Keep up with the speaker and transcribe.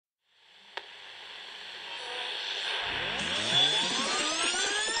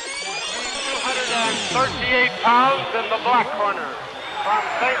138 pounds in the black corner. From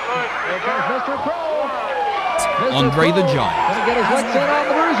St. Louis, Here comes Mr. Pro. Andre the Giant. Gonna get his licks in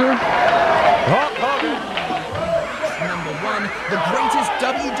on the bruiser. Hulk Hogan. Number one, the greatest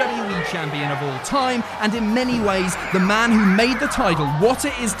WWE champion of all time, and in many ways, the man who made the title what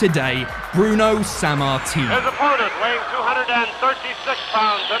it is today, Bruno Sammartino. his opponent weighing 236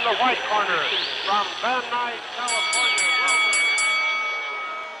 pounds in the white corner. From Van Nuys, California.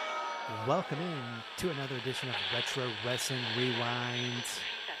 Welcome in to another edition of Retro Wrestling Rewind.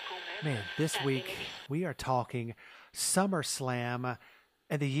 Man, this week we are talking SummerSlam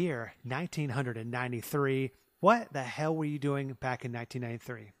in the year 1993. What the hell were you doing back in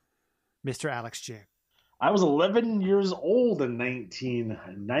 1993, Mr. Alex J? I was 11 years old in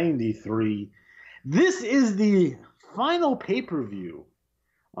 1993. This is the final pay-per-view.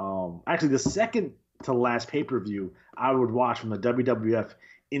 Actually, the second to last pay-per-view I would watch from the WWF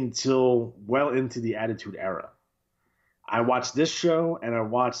until well into the Attitude Era. I watched this show and I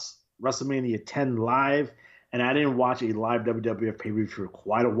watched WrestleMania 10 live, and I didn't watch a live WWF pay-per-view for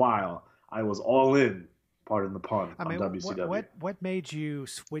quite a while. I was all in, pardon the pun, on WCW. What made you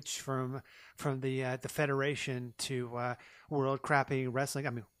switch from the Federation to World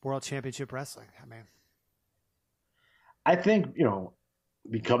Championship Wrestling? I think,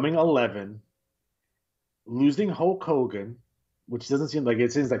 becoming 11, losing Hulk Hogan, which doesn't seem like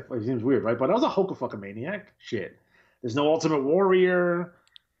it seems weird, right? But I was a Hulkamaniac. Shit. There's no Ultimate Warrior.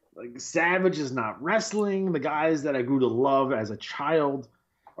 Like, Savage is not wrestling. The guys that I grew to love as a child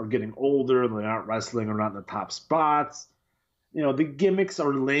are getting older. They're not wrestling or not in the top spots. The gimmicks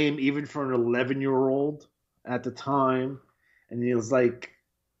are lame even for an 11-year-old at the time. And it was like,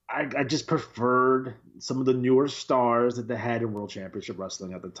 I just preferred some of the newer stars that they had in World Championship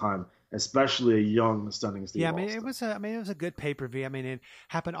Wrestling at the time, especially a young, stunning Steve Austin. It was a good pay-per-view. It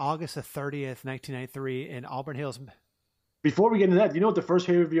happened August the 30th, 1993 in Auburn Hills. Before we get into that, do you know what the first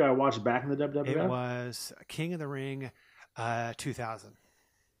pay-per-view I watched back in the WWF? It was King of the Ring 2000.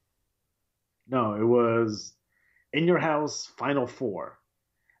 No, it was In Your House Final Four.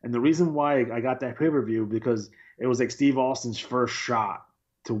 And the reason why I got that pay-per-view because it was like Steve Austin's first shot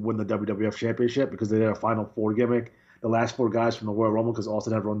to win the WWF Championship because they did a Final Four gimmick. The last four guys from the Royal Rumble, because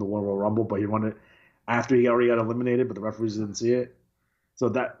Austin never won the Royal Rumble, but he won it after he already got eliminated, but the referees didn't see it. So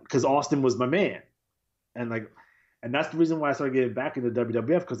because Austin was my man. And that's the reason why I started getting back into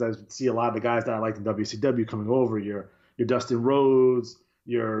WWF, because I see a lot of the guys that I liked in WCW coming over. Your Dustin Rhodes,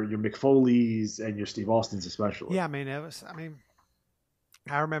 your Mick Foley's, and your Steve Austins especially. Yeah,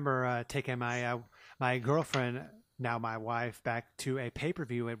 I remember taking my girlfriend, now my wife, back to a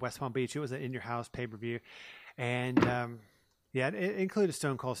pay-per-view at West Palm Beach. It was an In Your House pay-per-view. And, it included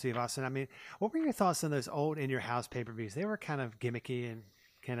Stone Cold Steve Austin. What were your thoughts on those old In Your House pay-per-views? They were kind of gimmicky and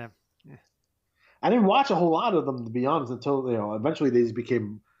kind of... I didn't watch a whole lot of them, to be honest, until, eventually they just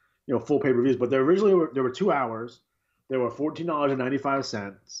became, full pay-per-views. But they were 2 hours. They were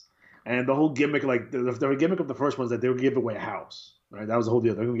 $14.95. And the whole gimmick, the gimmick of the first one is that they would give away a house, right? That was the whole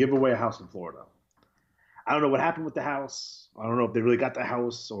deal. They're going to give away a house in Florida. I don't know what happened with the house. I don't know if they really got the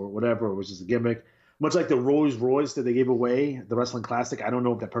house or whatever, or it was just a gimmick. Much like the Rolls Royce that they gave away, the Wrestling Classic, I don't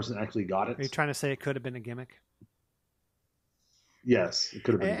know if that person actually got it. Are you trying to say it could have been a gimmick? Yes, it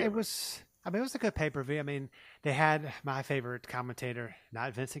could have been. It was a good pay-per-view. They had my favorite commentator,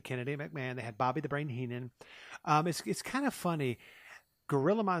 not Vincent Kennedy McMahon. They had Bobby the Brain Heenan. It's kind of funny.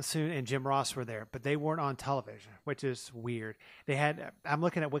 Gorilla Monsoon and Jim Ross were there, but they weren't on television, which is weird. They had, I'm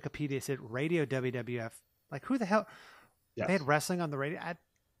looking at Wikipedia, it said Radio WWF. Like, who the hell? Yes. They had wrestling on the radio. I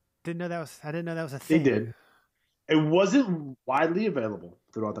didn't know that was a thing. They did. It wasn't widely available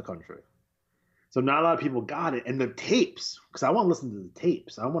throughout the country. So not a lot of people got it. And the tapes, because I want to listen to the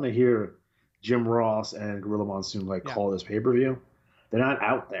tapes. I want to hear Jim Ross and Gorilla Monsoon call this pay-per-view. They're not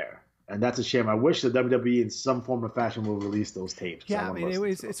out there. And that's a shame. I wish the WWE in some form or fashion will release those tapes. Yeah,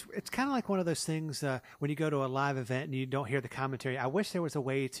 it's kind of like one of those things when you go to a live event and you don't hear the commentary. I wish there was a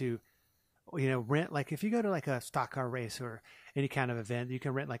way to rent, if you go to a stock car race or any kind of event, you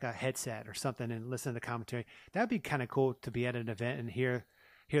can rent a headset or something and listen to the commentary. That'd be kind of cool to be at an event and hear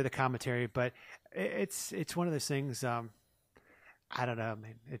the commentary. But it's one of those things. I don't know.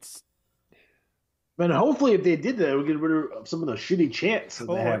 And hopefully, if they did that, we'll get rid of some of the shitty chants that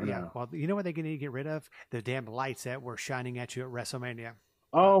they have now. Well, you know what they need to get rid of? The damn lights that were shining at you at WrestleMania.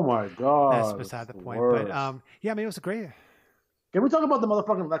 Oh my God! That's beside the point. Worst. But it was a great. Can we talk about the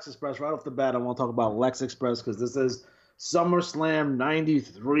motherfucking Lex Express right off the bat? I want to talk about Lex Express because this is SummerSlam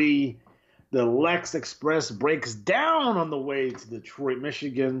 '93. The Lex Express breaks down on the way to Detroit,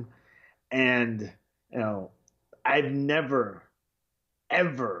 Michigan, and I've never,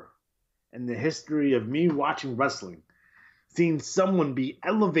 ever in the history of me watching wrestling, seeing someone be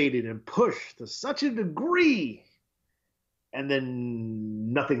elevated and pushed to such a degree, and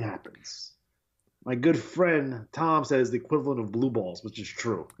then nothing happens. My good friend Tom says the equivalent of blue balls, which is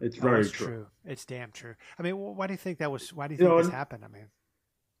true. It's very true. It's damn true. I mean, why do you think that was? Why do you think this happened? I mean,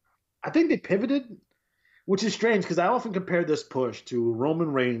 I think they pivoted, which is strange because I often compare this push to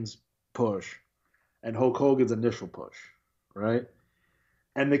Roman Reigns' push and Hulk Hogan's initial push, right?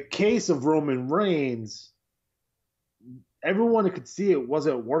 And the case of Roman Reigns, everyone could see it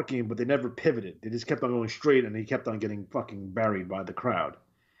wasn't working, but they never pivoted. They just kept on going straight, and he kept on getting fucking buried by the crowd.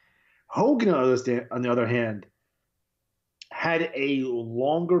 Hogan, on the other hand, had a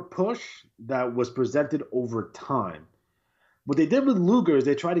longer push that was presented over time. What they did with Luger is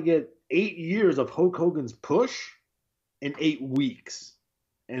they tried to get 8 years of Hulk Hogan's push in 8 weeks,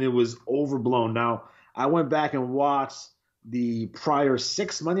 and it was overblown. Now, I went back and watched the prior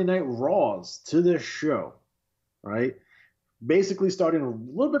 6 Monday Night Raws to this show, right? Basically starting a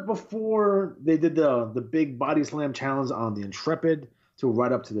little bit before they did the big body slam challenge on the Intrepid to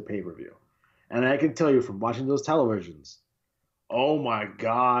right up to the pay-per-view. And I can tell you from watching those televisions, oh my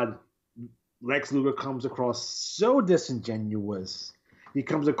God, Lex Luger comes across so disingenuous. He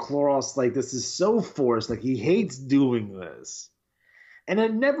comes across like this is so forced, like he hates doing this. And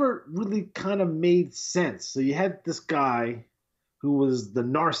it never really kind of made sense. So you had this guy who was the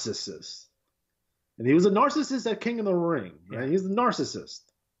narcissist. And he was a narcissist at King of the Ring. Right? He's the narcissist.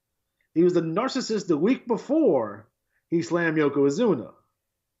 He was the narcissist the week before he slammed Yokozuna.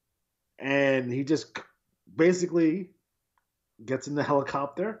 And he just basically gets in the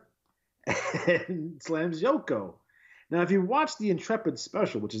helicopter and slams Yoko. Now, if you watch the Intrepid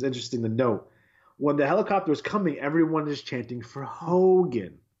special, which is interesting to note, when the helicopter is coming, everyone is chanting for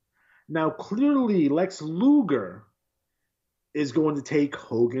Hogan. Now, clearly, Lex Luger is going to take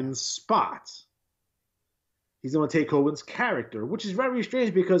Hogan's spot. He's going to take Hogan's character, which is very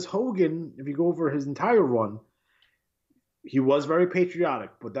strange because Hogan, if you go over his entire run, he was very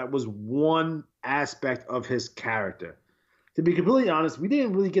patriotic, but that was one aspect of his character. To be completely honest, we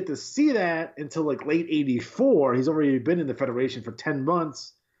didn't really get to see that until like late 84. He's already been in the Federation for 10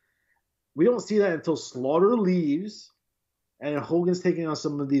 months. We don't see that until Slaughter leaves and Hogan's taking on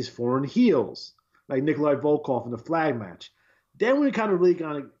some of these foreign heels, like Nikolai Volkov in the flag match. Then we kind of really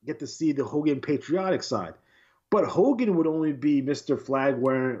kind of get to see the Hogan patriotic side. But Hogan would only be Mr. Flag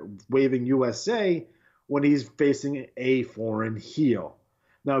waving USA when he's facing a foreign heel.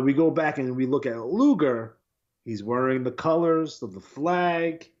 Now, we go back and we look at Luger. He's wearing the colors of the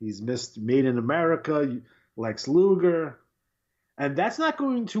flag. He's Made in America, Lex Luger. And that's not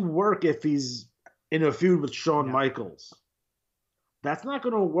going to work if he's in a feud with Shawn Michaels. That's not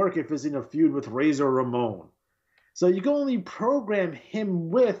going to work if he's in a feud with Razor Ramon. So you can only program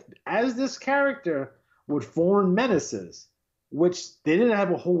him as this character with foreign menaces, which they didn't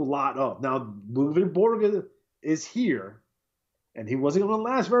have a whole lot of. Now, Ludwig Borga is here, and he wasn't going to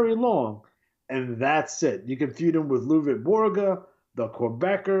last very long, and that's it. You can feud him with Ludwig Borga, the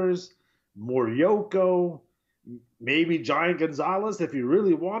Quebecers, Moriyoko, maybe Giant Gonzalez if you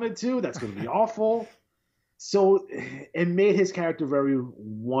really wanted to. That's going to be awful. So it made his character very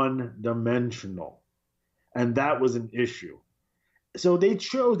one-dimensional, and that was an issue. So they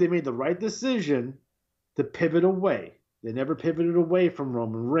made the right decision to pivot away. They never pivoted away from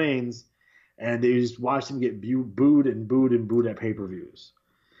Roman Reigns, and they just watched him get booed and booed and booed at pay-per-views.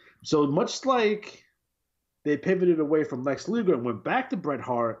 So much like they pivoted away from Lex Luger and went back to Bret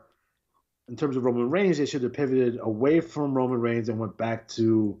Hart, in terms of Roman Reigns, they should have pivoted away from Roman Reigns and went back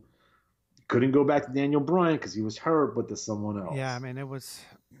to – couldn't go back to Daniel Bryan because he was hurt, but to someone else. Yeah, I mean, it was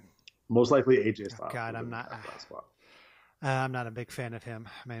 – most likely AJ Styles. God, I'm not a big fan of him.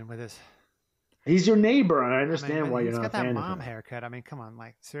 I mean, with his – he's your neighbor, and I understand why you're not a fan of him. He's got that mom haircut. I mean, come on,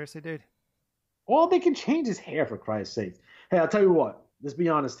 like, seriously, dude? Well, they can change his hair, for Christ's sake. Hey, I'll tell you what. Let's be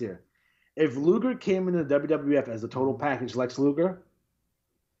honest here. If Luger came into the WWF as a total package Lex Luger,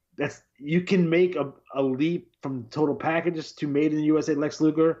 you can make a leap from total packages to Made in the USA Lex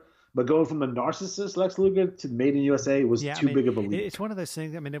Luger, but going from the narcissist Lex Luger to Made in USA was big of a leap. It's one of those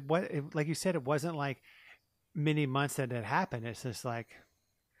things. I mean, like you said, it wasn't like many months that it happened. It's just like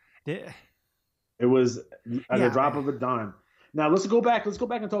it was at a drop of a dime. Now let's go back and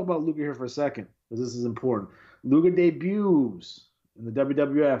talk about Luger here for a second, because this is important. Luger debuts in the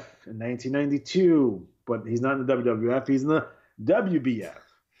WWF in 1992, but he's not in the WWF. He's in the WBF.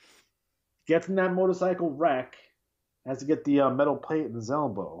 Gets in that motorcycle wreck, has to get the metal plate in his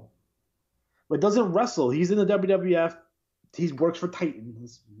elbow, but doesn't wrestle. He's in the WWF. He works for Titan.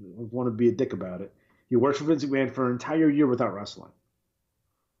 I want to be a dick about it. He works for Vince McMahon for an entire year without wrestling.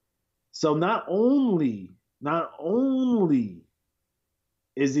 So not only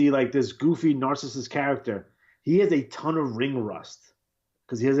is he like this goofy narcissist character, he has a ton of ring rust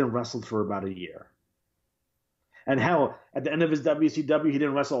because he hasn't wrestled for about a year. And hell, at the end of his WCW, he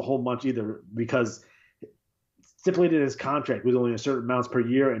didn't wrestle a whole bunch either because stipulated in his contract was only a certain amounts per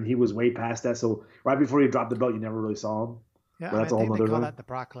year, and he was way past that. So right before he dropped the belt, you never really saw him. Yeah, But that's I a think whole they nother call thing. that the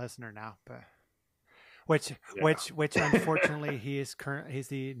Brock Lesnar now, but which unfortunately he's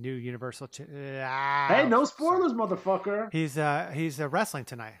the new Universal. Hey, no spoilers, motherfucker. He's wrestling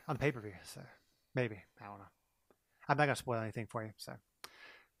tonight on the pay per view, so maybe I don't know. I'm not gonna spoil anything for you, so.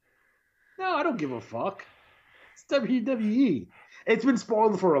 No, I don't give a fuck. It's WWE. It's been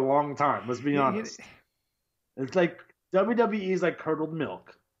spoiled for a long time. Let's be honest. It's like WWE is like curdled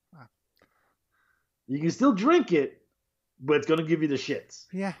milk. Wow. You can still drink it, but it's gonna give you the shits.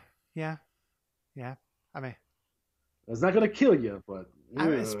 Yeah. I mean, It's not gonna kill you, but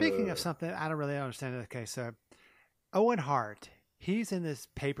speaking of something, I don't really understand it. Okay, so Owen Hart, he's in this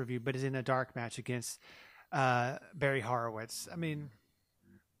pay per view, but is in a dark match against Barry Horowitz. I mean,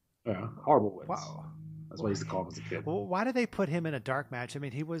 yeah, horrible wins. wow. That's what I used to call him as a kid. Well, why did they put him in a dark match? I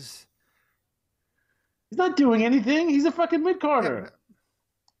mean, he's not doing anything. He's a fucking mid-carder.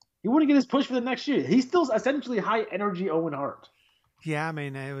 He wouldn't get his push for the next year. He's still essentially high energy Owen Hart. Yeah, I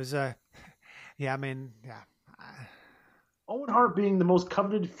mean, it was Owen Hart being the most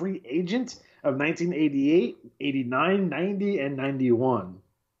coveted free agent of 1988, 89, 90, and 91.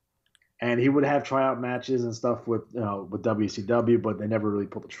 And he would have tryout matches and stuff with WCW, but they never really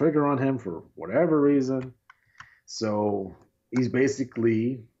pulled the trigger on him for whatever reason. So he's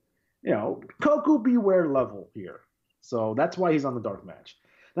basically, Koko Beware level here. So that's why he's on the dark match.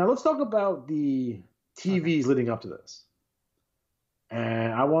 Now let's talk about the TVs leading up to this.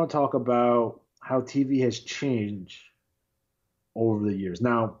 And I want to talk about how TV has changed over the years.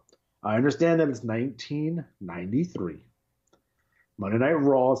 Now, I understand that it's 1993. Monday Night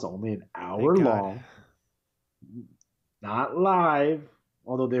Raw is only an hour long. Not live,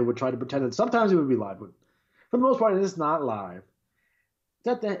 although they would try to pretend that sometimes it would be live, but for the most part, it is not live.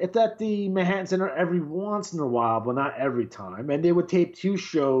 It's at the Manhattan Center every once in a while, but not every time. And they would tape 2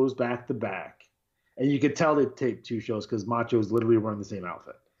 shows back to back. And you could tell they taped 2 shows because Macho is literally wearing the same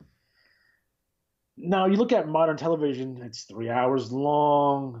outfit. Now, you look at modern television, it's 3 hours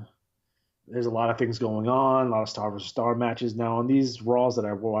long. There's a lot of things going on, a lot of star versus star matches. Now, on these Raws that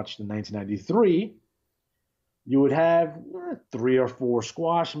I watched in 1993, you would have 3 or 4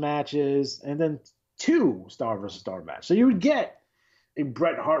 squash matches and then 2 star versus star matches. So you would get a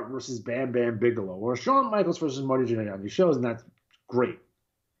Bret Hart versus Bam Bam Bigelow or Shawn Michaels versus Marty Jannetty on these shows, and that's great.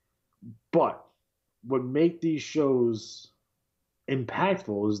 But what make these shows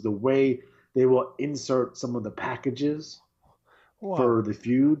impactful is the way they will insert some of the packages for the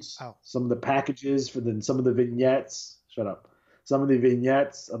feuds, some of the packages for some of the vignettes. Some of the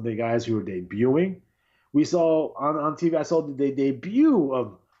vignettes of the guys who are debuting. We saw on TV. I saw the debut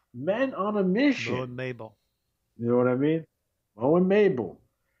of Men on a Mission. Mo and Mabel. You know what I mean? Mo and Mabel,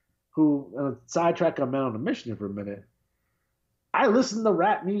 who sidetrack on Men on a Mission for a minute. I listened to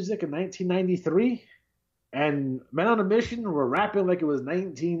rap music in 1993, and Men on a Mission were rapping like it was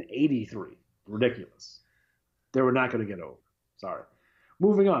 1983. Ridiculous. They were not going to get over. Sorry.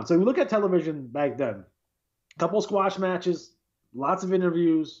 Moving on. So we look at television back then. A couple squash matches, lots of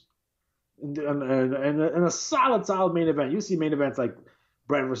interviews, and a solid main event. You see main events like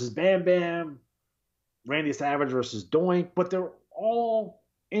Bret versus Bam Bam, Randy Savage versus Doink, but they're all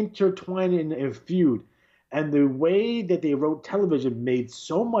intertwined in a feud. And the way that they wrote television made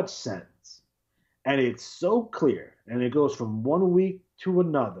so much sense. And it's so clear. And it goes from one week to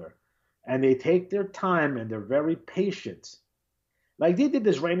another. And they take their time and they're very patient. Like they did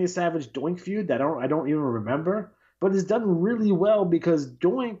this Randy Savage Doink feud that I don't even remember, but it's done really well because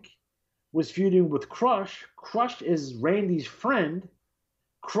Doink was feuding with Crush. Crush is Randy's friend.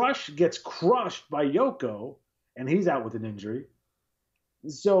 Crush gets crushed by Yoko, and he's out with an injury.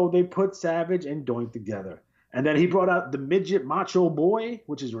 So they put Savage and Doink together. And then he brought out the midget Macho Boy,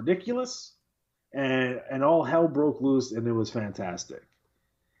 which is ridiculous. And all hell broke loose, and it was fantastic.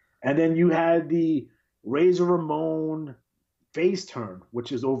 And then you had the Razor Ramon face turn,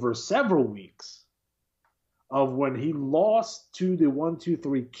 which is over several weeks, of when he lost to the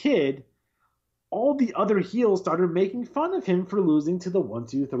 1-2-3 Kid. All the other heels started making fun of him for losing to the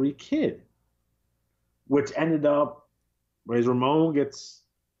 1-2-3 Kid, which ended up Razor Ramon gets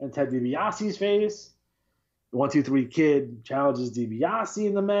in Ted DiBiase's face. The 1-2-3 Kid challenges DiBiase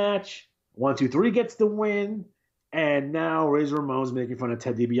in the match. 1-2-3 gets the win, and now Razor Ramon's making fun of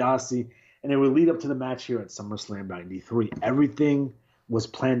Ted DiBiase, and it would lead up to the match here at SummerSlam '93. Everything was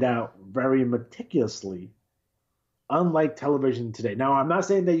planned out very meticulously, unlike television today. Now, I'm not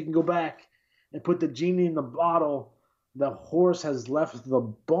saying that you can go back and put the genie in the bottle. The horse has left the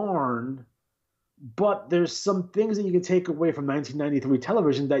barn, but there's some things that you can take away from 1993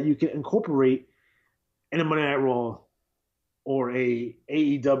 television that you can incorporate in a Monday Night Raw or a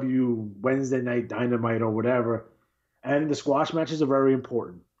AEW Wednesday Night Dynamite or whatever. And the squash matches are very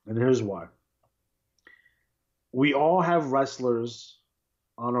important. And here's why. We all have wrestlers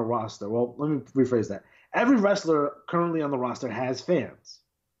on a roster. Well, let me rephrase that. Every wrestler currently on the roster has fans.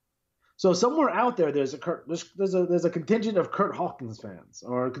 So somewhere out there, there's a contingent of Kurt Hawkins fans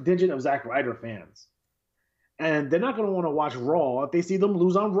or a contingent of Zack Ryder fans. And they're not going to want to watch Raw if they see them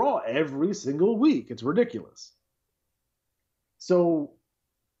lose on Raw every single week. It's ridiculous. So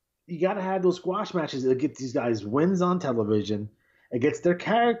you got to have those squash matches that get these guys wins on television. It gets their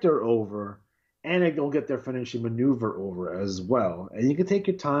character over, and it will get their finishing maneuver over as well. And you can take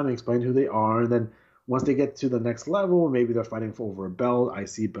your time and explain who they are, and then once they get to the next level, maybe they're fighting for over a belt,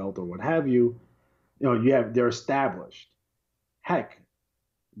 IC belt, or what have you. They're established. Heck,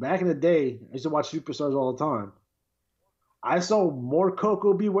 back in the day, I used to watch Superstars all the time. I saw more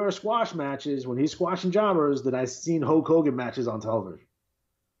Coco Beware squash matches when he's squashing jobbers than I've seen Hulk Hogan matches on television.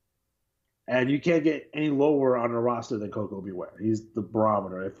 And you can't get any lower on a roster than Coco Beware. He's the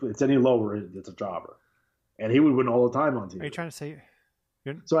barometer. If it's any lower, it's a jobber, and he would win all the time on TV. Are you trying to say?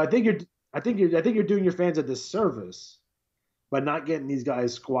 So I think you're doing your fans a disservice by not getting these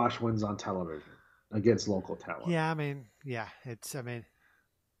guys squash wins on television against local talent. Yeah,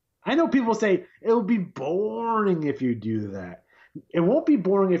 I know people say it'll be boring if you do that. It won't be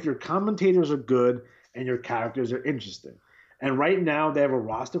boring if your commentators are good and your characters are interesting. And right now they have a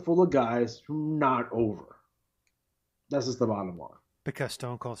roster full of guys who are not over. That's just the bottom line. Because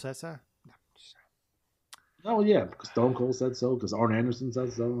Stone Cold said so? Oh, yeah, because Stone Cold said so, because Arn Anderson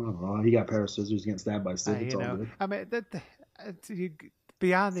said so. I don't know. He got a pair of scissors, getting stabbed by Sid. It's all good. I mean,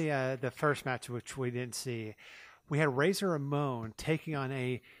 beyond the first match, which we didn't see, we had Razor Ramon taking on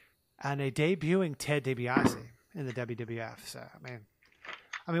a debuting Ted DiBiase in the WWF. So,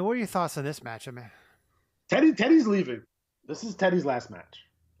 I mean, what are your thoughts on this match? I mean, Teddy's leaving. This is Teddy's last match.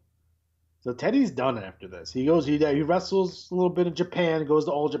 So Teddy's done after this. He wrestles a little bit in Japan, goes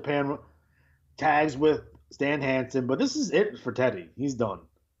to All Japan, tags with Stan Hansen, but this is it for Teddy. He's done.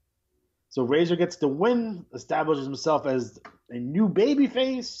 So Razor gets the win, establishes himself as a new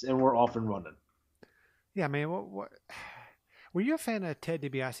babyface, and we're off and running. Yeah, I mean, what were you a fan of Ted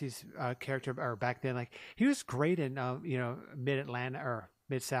DiBiase's character, or back then? Like, he was great in Mid Atlanta or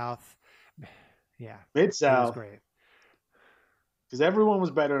Mid South. Yeah, Mid South. He was great. Because everyone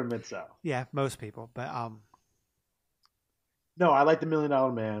was better in Mid South. Yeah, most people. But no, I like the $1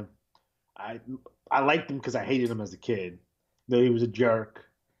 Million Man. I liked him because I hated him as a kid. He was a jerk,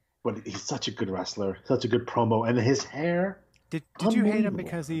 but he's such a good wrestler, such a good promo, and his hair. Did you hate him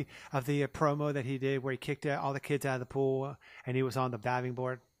because of the promo that he did where he kicked all the kids out of the pool and he was on the diving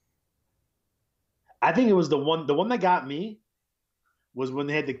board? I think it was the one that got me was when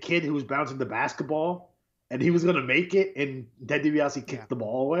they had the kid who was bouncing the basketball and he was going to make it, and Ted DiBiase kicked the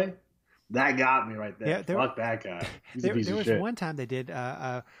ball away. That got me right there. Yeah, Fuck that guy. He's a piece of shit. There was one time they did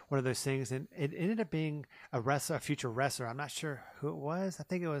one of those things, and it ended up being a future wrestler. I'm not sure who it was. I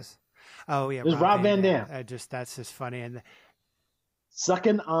think it was. Oh yeah, it was Rob Van Dam. That's just funny, and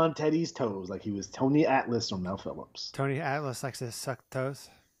sucking on Teddy's toes like he was Tony Atlas or Mel Phillips. Tony Atlas likes to suck toes.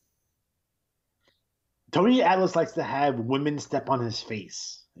 Tony Atlas likes to have women step on his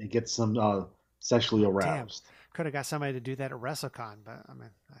face and get some sexually aroused. Damn. Could have got somebody to do that at WrestleCon, but I mean,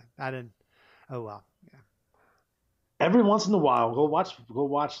 I didn't. Oh well, yeah. Every once in a while, go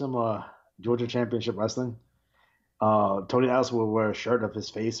watch some Georgia Championship Wrestling. Tony Atlas will wear a shirt of his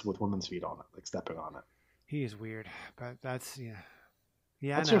face with women's feet on it, like stepping on it. He is weird, but that's yeah.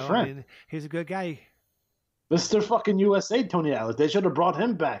 That's I know. your friend. I mean, he's a good guy. Mr. fucking USA, Tony Atlas. They should have brought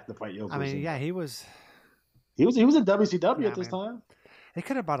him back to fight Yokozuna. I mean, yeah, he was. He was in WCW at this time. They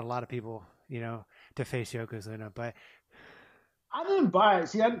could have brought a lot of people, to face Yokozuna, but I didn't buy it.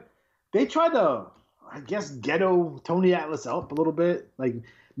 See, they tried to, I guess, ghetto Tony Atlas up a little bit, like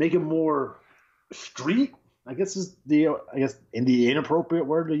make him more street. I guess is the inappropriate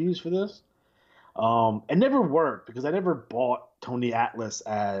word to use for this. It never worked because I never bought Tony Atlas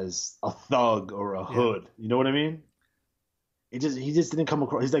as a thug or a hood. You know what I mean? He just didn't come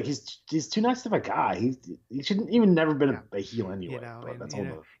across. He's like he's too nice of a guy. He shouldn't even never been a heel anyway. That's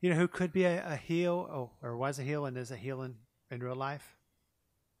who could be a heel or was a heel and is a heel in real life?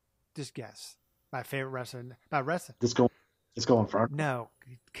 Just guess. My favorite wrestler. Not wrestler. Just go in front. No.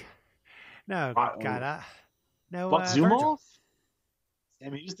 God. No. Buck Zumhofe?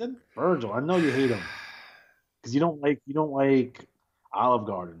 Sam Houston, Virgil. I know you hate him because you don't like Olive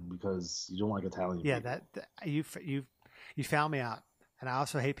Garden because you don't like Italian. Yeah, people. you found me out, and I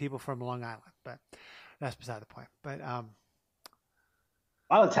also hate people from Long Island, but that's beside the point. But a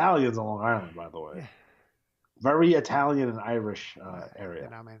lot of Italians on Long Island, by the way. Yeah. Very Italian and Irish area. you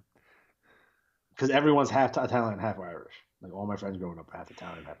know, man, Because everyone's half Italian, half Irish. Like all my friends growing up, half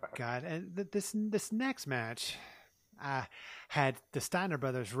Italian, half Irish. God, and this next match had the Steiner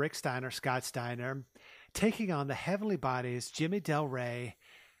brothers, Rick Steiner, Scott Steiner, taking on the Heavenly Bodies, Jimmy Del Rey,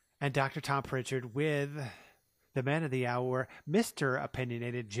 and Dr. Tom Pritchard with the man of the hour, Mr.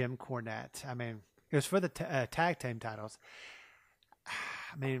 Opinionated Jim Cornette. I mean, it was for the tag team titles.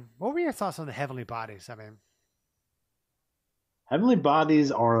 I mean, what were your thoughts on the Heavenly Bodies? I mean, Heavenly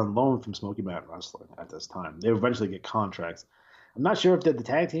Bodies are on loan from Smoky Mountain Wrestling at this time. They eventually get contracts. I'm not sure if they're the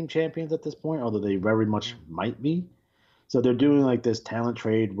tag team champions at this point, although they very much might be. So they're doing like this talent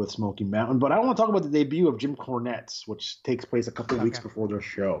trade with Smoky Mountain. But I want to talk about the debut of Jim Cornette, which takes place a couple of weeks before their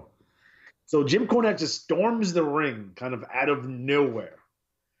show. So Jim Cornette just storms the ring kind of out of nowhere.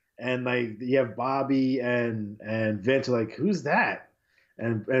 And like you have Bobby and Vince are like, who's that?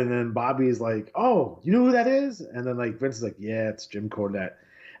 And then Bobby is like, oh, you know who that is? And then like Vince is like, yeah, it's Jim Cornette.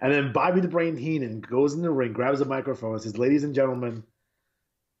 And then Bobby the Brain Heenan goes in the ring, grabs a microphone, and says, ladies and gentlemen,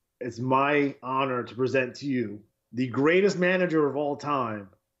 it's my honor to present to you the greatest manager of all time,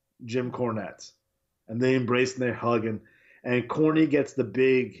 Jim Cornette. And they embrace and they hug, and Corny gets the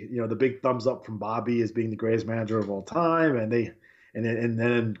big thumbs up from Bobby as being the greatest manager of all time. And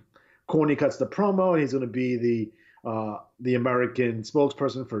then Corny cuts the promo, and he's going to be the American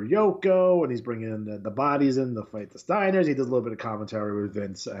spokesperson for Yoko, and he's bringing in the bodies in to fight the Steiners. He does a little bit of commentary with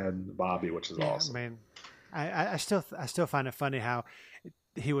Vince and Bobby, which is awesome. Man, I still find it funny how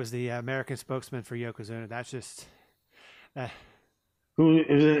he was the American spokesman for Yokozuna. That's just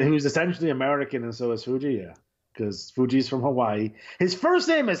who's essentially American, and so is Fuji, yeah, because Fuji's from Hawaii. His first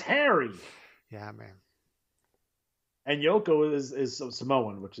name is Harry. Yeah, man. And Yoko is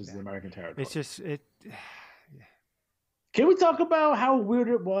Samoan, which is the American territory. It's just Can we talk about how weird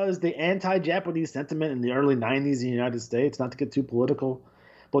it was, the anti-Japanese sentiment in the early 90s in the United States? Not to get too political,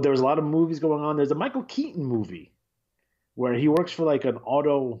 but there was a lot of movies going on. There's a Michael Keaton movie where he works for like an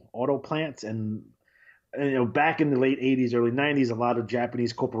auto plant, and back in the late 80s, early 90s, a lot of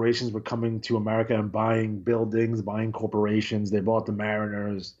Japanese corporations were coming to America and buying buildings, buying corporations. They bought the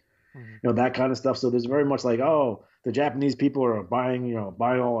Mariners, that kind of stuff. So there's very much like, oh, the Japanese people are buying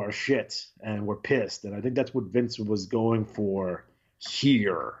all our shit, and we're pissed. And I think that's what Vince was going for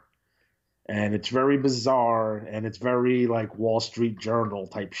here. And it's very bizarre, and it's very like Wall Street Journal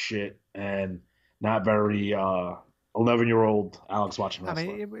type shit, and not very 11-year-old Alex watching wrestling.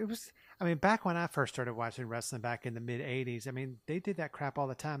 I mean, it was. I mean, back when I first started watching wrestling back in the mid '80s, I mean, they did that crap all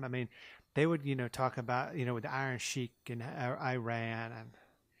the time. I mean, they would talk about with the Iron Sheik and Iran and.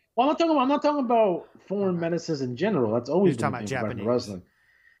 Well, I'm not talking about foreign medicines in general. That's always been talking about Japanese wrestling.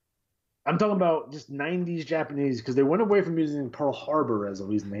 I'm talking about just 90s Japanese, because they went away from using Pearl Harbor as a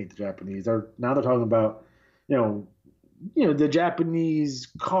reason to hate the Japanese. Now they're talking about, the Japanese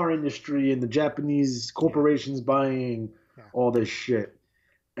car industry and the Japanese corporations buying all this shit.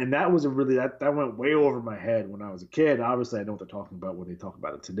 And that was that went way over my head when I was a kid. Obviously, I know what they're talking about when they talk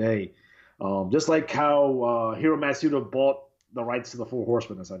about it today. Just like how Hiro Matsuda bought the rights to the Four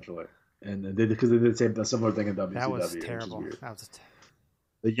Horsemen, essentially, and because they did the similar thing in WCW. That was terrible. That was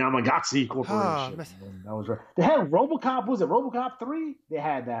the Yamagata Corporation. That was right. They had RoboCop. Was it RoboCop 3? They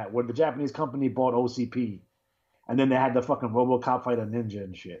had that where the Japanese company bought OCP, and then they had the fucking RoboCop fight a ninja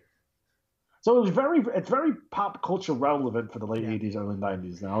and shit. So it's very pop culture relevant for the late 80s, early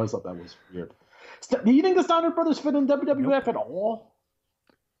 90s. And I always thought that was weird. Do you think the Steiner brothers fit in WWF at all?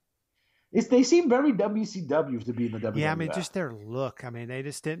 They seem very WCW to be in the WWF. Yeah, I mean, just their look. I mean, they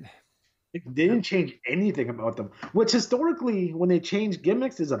just didn't. They didn't change anything about them, which historically, when they change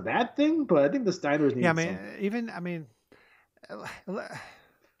gimmicks, is a bad thing. But I think the Steiners need something.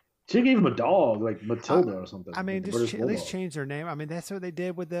 She gave him a dog, like Matilda or something. I mean, just at least change their name. I mean, that's what they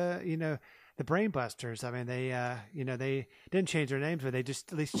did with the the Brainbusters. I mean, they didn't change their names, but they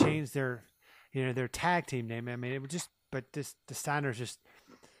just at least changed their their tag team name. I mean, it was just, but the Steiners just.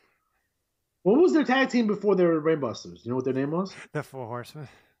 What was their tag team before they were Brainbusters? You know what their name was? The Four Horsemen.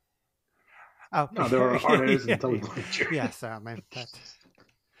 Oh, no, they were Hard-Headers and Tully Blanchard. Yes, I mean that.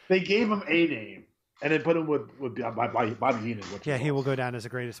 They gave him a name, and then put him with Bobby Heenan. Yeah, he will go down as the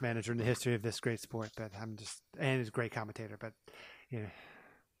greatest manager in the history of this great sport. But and he's a great commentator. But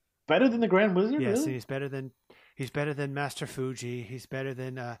better than the Grand Wizard. Yes, really? he's better than Master Fuji. He's better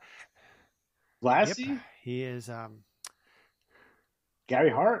than Lassie. Yep, he is. Gary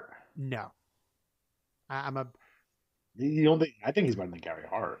Hart? No. I'm a I think he's better than Gary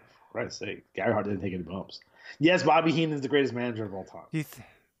Hart. For Christ's sake, Gary Hart didn't take any bumps. Yes, Bobby Heenan is the greatest manager of all time.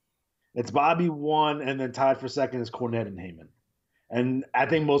 It's Bobby 1, and then tied for second is Cornette and Heyman. And I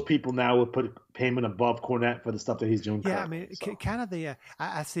think most people now would put Heyman above Cornette for the stuff that he's doing. Yeah, I mean, kind of the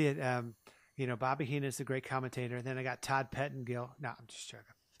I see it. Bobby Heenan is a great commentator. And then I got Todd Pettengill. No, I'm just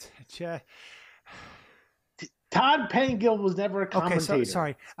joking. Todd Pettengill was never a commentator. Okay,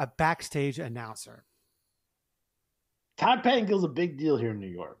 sorry, a backstage announcer. Todd Pettengill's a big deal here in New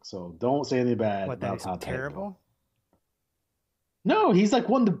York, so don't say anything bad about Todd terrible? Pettengill. No, he's like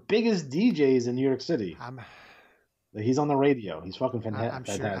one of the biggest DJs in New York City. He's on the radio. He's fucking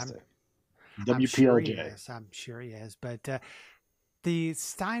fantastic. WPLJ. I'm sure he is. But the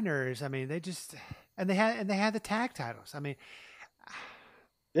Steiners, I mean, they had the tag titles. I mean,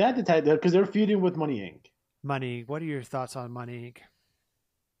 they had the tag because they're feuding with Money Inc. Money. What are your thoughts on Money Inc.?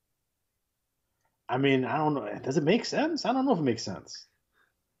 I mean, I don't know. Does it make sense? I don't know if it makes sense.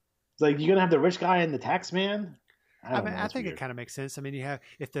 It's like you're gonna have the rich guy and the tax man. I think it kind of makes sense. I mean, you have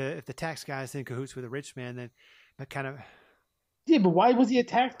if the tax guy is in cahoots with a rich man, then that kind of. Yeah, but why was he a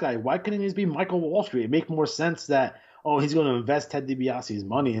tax guy? Why couldn't he just be Michael Wall Street? It makes more sense that he's going to invest Ted DiBiase's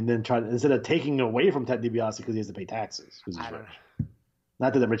money and then instead of taking away from Ted DiBiase because he has to pay taxes because he's rich.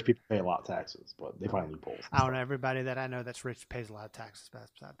 Not that the rich people pay a lot of taxes, but they find loopholes. I don't know. Everybody that I know that's rich pays a lot of taxes.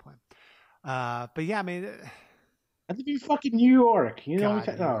 That's beside the point. But yeah, I mean, I think you fucking New York. You know,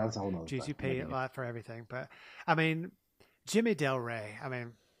 God, that's a whole nother thing. You pay a lot for everything. But I mean, Jimmy Del Rey. I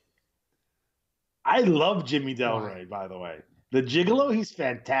mean, I love Jimmy Del Rey. By the way, the Gigolo, he's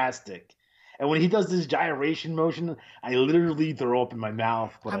fantastic. And when he does this gyration motion, I literally throw up in my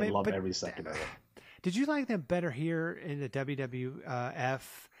mouth, but I love every second of it. Did you like them better here in the WWF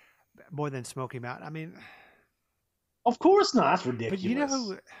more than Smoky Mountain? I mean, of course not. That's ridiculous. But you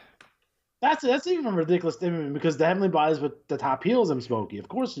know, that's even a ridiculous thing because the Heavenly Bodies with the top heels and Smoky. Of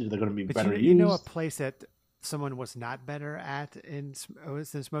course, they're going to be better. You know, a place that someone was not better at in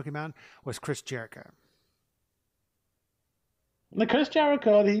Smoky Mountain was Chris Jericho. Like Chris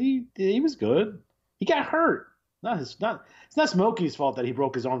Jericho, he was good. He got hurt. It's not Smokey's fault that he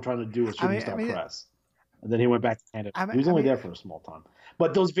broke his arm trying to do a shooting star press, and then he went back to Canada. He was only there for a small time.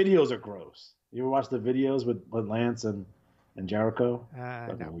 But those videos are gross. You ever watch the videos with Lance and Jericho?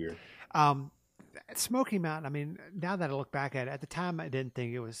 No. Weird. Smoky Mountain. I mean, now that I look back at it, at the time I didn't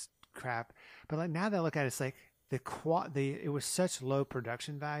think it was crap, but like now that I look at it, it's like it was such low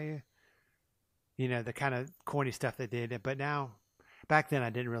production value. You know, the kind of corny stuff they did, but now, back then I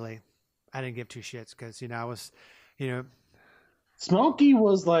didn't give two shits because I was, Smokey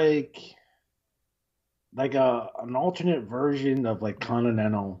was like an alternate version of like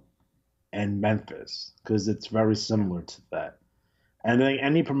Continental and Memphis because it's very similar to that. And then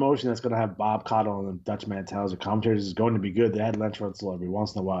any promotion that's going to have Bob Caudle and Dutch Mantell as commentators is going to be good. They had Lance Russell every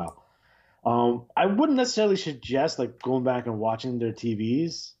once in a while. I wouldn't necessarily suggest like going back and watching their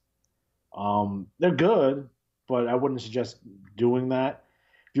TVs. They're good, but I wouldn't suggest doing that.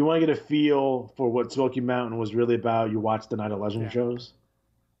 If you want to get a feel for what Smoky Mountain was really about, you watch the Night of Legend shows.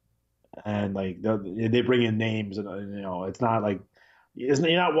 And like they bring in names, and it's not like you're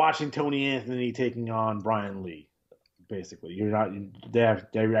not watching Tony Anthony taking on Brian Lee. Basically, you're not. They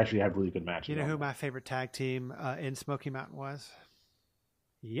actually have really good matches. You know who my favorite tag team in Smoky Mountain was?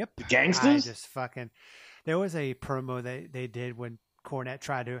 Yep, the Gangsters. There was a promo they did when Cornette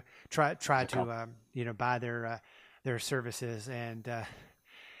tried to buy their services, and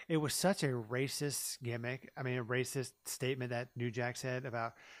it was such a racist gimmick. I mean, a racist statement that New Jack said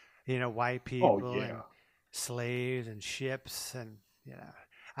about white people and slaves and ships, and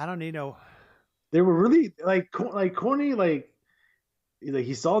I don't need no. They were really corny, like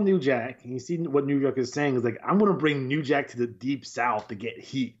he saw New Jack and he seen what New Jack is saying is like, I'm gonna bring New Jack to the deep south to get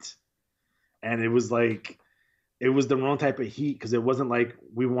heat, and it was like it was the wrong type of heat because it wasn't like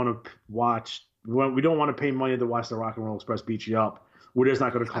we don't want to pay money to watch the Rock and Roll Express beat you up. We're just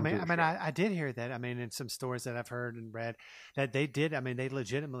not going to come. I did hear that. I mean, in some stories that I've heard and read that they did. I mean, they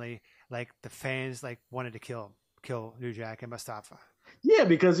legitimately the fans wanted to kill New Jack and Mustafa. Yeah,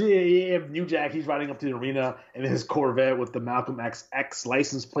 because you have New Jack, he's riding up to the arena in his Corvette with the Malcolm X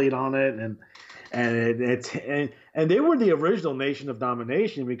license plate on it, and they were the original Nation of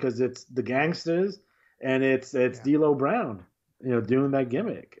Domination because it's the Gangsters and it's D'Lo Brown, doing that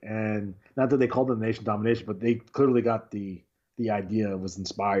gimmick. And not that they called it Nation of Domination, but they clearly got the idea was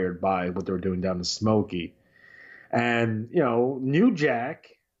inspired by what they were doing down in Smoky. And New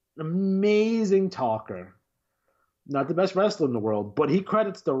Jack, amazing talker. Not the best wrestler in the world, but he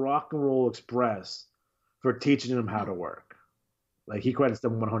credits the Rock and Roll Express for teaching him how to work. Like he credits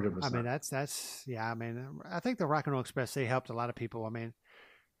them I 100%. mean, that's yeah. I mean, I think the Rock and Roll Express, they helped a lot of people. I mean,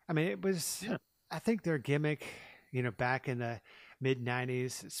 it was. Yeah. I think their gimmick, back in the mid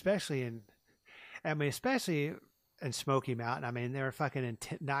 '90s, especially in Smoky Mountain. I mean, they were fucking in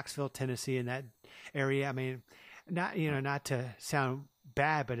Knoxville, Tennessee, in that area. I mean, not to sound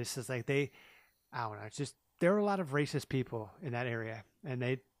bad, but it's just like I don't know. It's just there were a lot of racist people in that area, and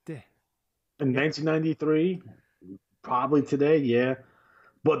they In 1993, probably today, yeah.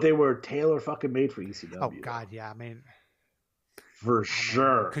 But they were tailor fucking made for ECW. oh god, yeah. I mean, For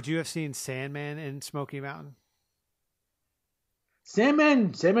sure. could you have seen Sandman in Smoky Mountain?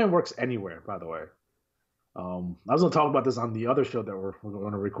 Sandman works anywhere, by the way. I was going to talk about this on the other show that we're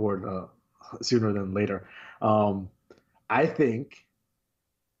going to record sooner than later. I think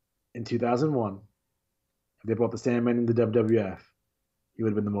in 2001, if they brought the Sandman into WWF, he would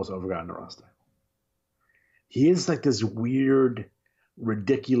have been the most over guy on the roster. He is like this weird,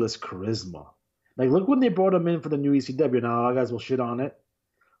 ridiculous charisma. Like, look when they brought him in for the new ECW. Now, a lot of guys will shit on it.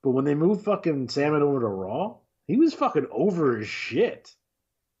 But when they moved fucking Sandman over to Raw, he was fucking over as shit.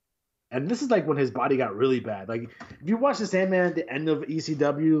 And this is like when his body got really bad. Like, if you watch the Sandman at the end of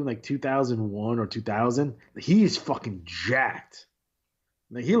ECW in like 2001 or 2000, he's fucking jacked.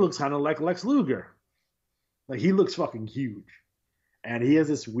 Like, he looks kind of like Lex Luger. Like, he looks fucking huge. And he has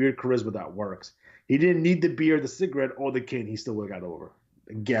this weird charisma that works. He didn't need the beer, the cigarette, or the cane. He still would have got over.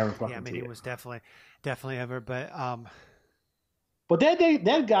 Guarantee fucking. Yeah, I mean, he was definitely over. But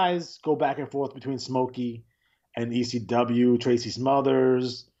that guys go back and forth between Smokey and ECW. Tracy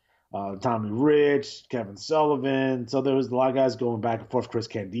Smothers, Tommy Rich, Kevin Sullivan. So there was a lot of guys going back and forth. Chris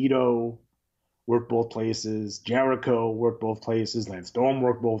Candido worked both places. Jericho worked both places. Lance Storm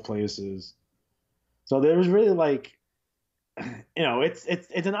worked both places. So there was really like, it's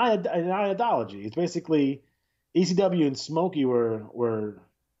an ideology. It's basically ECW and Smokey were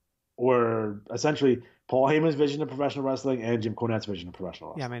essentially Paul Heyman's vision of professional wrestling and Jim Cornette's vision of professional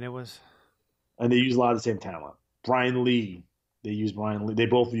wrestling. yeah, I mean, it was. And they use a lot of the same talent. Brian Lee. They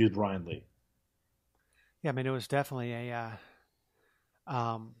both use Brian Lee. Yeah, I mean, it was definitely a.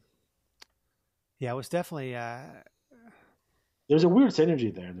 It was definitely. There's a weird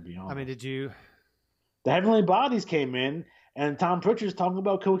synergy there, to be honest. I mean, did you? The Heavenly Bodies came in, and Tom Pritchard's talking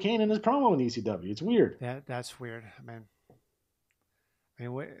about cocaine in his promo in ECW. It's weird. Yeah, that's weird.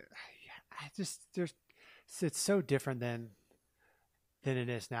 It's so different than it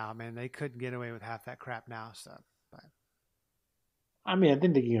is now. I mean, they couldn't get away with half that crap now. So, but I mean, I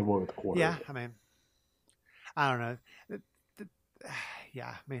think they can get away with a quarter. yeah, I mean, I don't know. Yeah,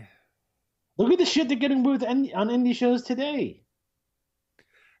 I mean, look at the shit they're getting with on indie shows today.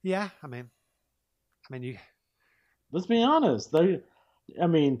 yeah, I mean, you. Let's be honest. I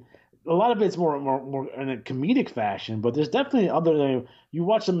mean, a lot of it's more in a comedic fashion, but there's definitely other. You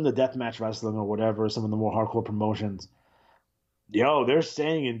watch some of the deathmatch wrestling or whatever, some of the more hardcore promotions. Yo, they're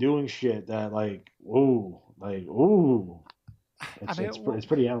saying and doing shit that ooh. It's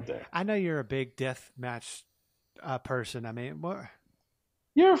pretty out there. I know you're a big deathmatch person. I mean, what?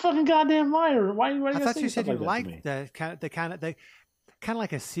 You're a fucking goddamn liar. Why I thought you said you liked the kind of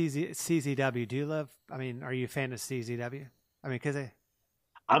like a CZW. Do you love? I mean, are you a fan of CZW? I mean, because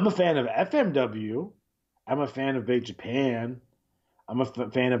I'm a fan of FMW. I'm a fan of Big Japan. I'm a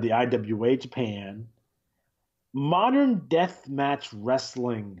fan of the IWA Japan. Modern deathmatch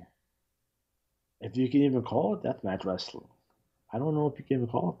wrestling, if you can even call it deathmatch wrestling. I don't know if you can even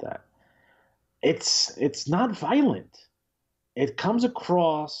call it that. It's not violent. It comes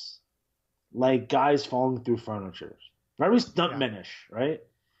across like guys falling through furniture. Very stuntmanish, right?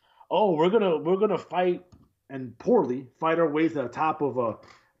 Oh, we're gonna fight and poorly fight our way to the top of a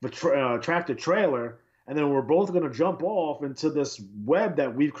tractor trailer, and then we're both gonna jump off into this web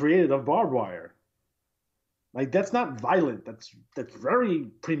that we've created of barbed wire. Like, that's not violent. That's very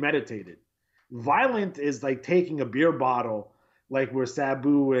premeditated. Violent is like taking a beer bottle, like where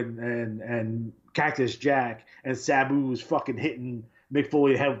Sabu and Cactus Jack, and Sabu's fucking hitting Mick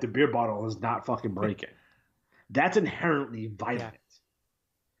Foley in the head with the beer bottle and is not fucking breaking. That's inherently violent.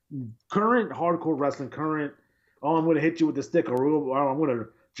 Yeah. Current hardcore wrestling, I'm going to hit you with the stick, or I'm going to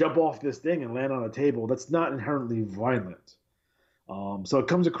jump off this thing and land on a table. That's not inherently violent. So it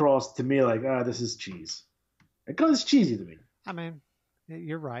comes across to me like, this is cheese. It's cheesy to me. I mean,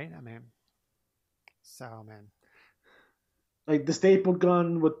 you're right. I mean, so man, like the staple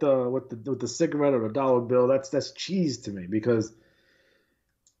gun with the cigarette or the dollar bill. That's cheese to me, because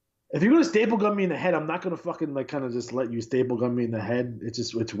if you're gonna staple gun me in the head, I'm not gonna fucking kind of just let you staple gun me in the head.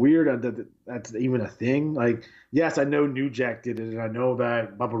 It's weird that that's even a thing. Like, yes, I know New Jack did it, and I know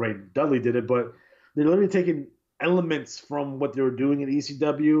that Bubba Ray Dudley did it, but they're literally taking elements from what they were doing in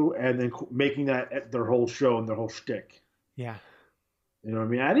ECW and then making that their whole show and their whole shtick. Yeah. You know what I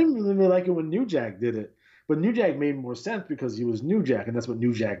mean? I didn't really like it when New Jack did it, but New Jack made more sense because he was New Jack, and that's what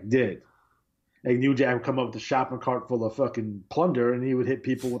New Jack did. Like New Jack would come up with a shopping cart full of fucking plunder, and he would hit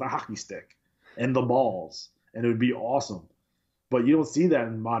people with a hockey stick and the balls, and it would be awesome. But you don't see that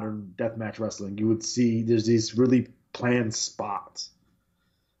in modern deathmatch wrestling. You would see there's these really planned spots,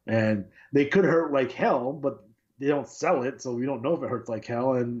 and they could hurt like hell, but they don't sell it, so we don't know if it hurts like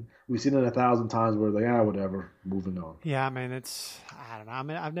hell. And we've seen it 1,000 times where they're like, whatever, moving on. Yeah, I mean, I don't know. I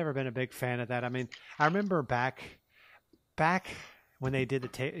mean, I've never been a big fan of that. I mean, I remember back when they did the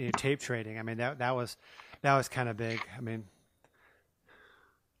tape trading. I mean, that was kind of big. I mean,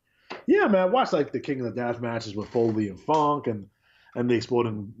 yeah, man, I watched like the King of the Death matches with Foley and Funk, and the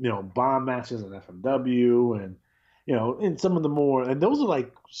exploding, bomb matches and FMW, and and some of the more, and those are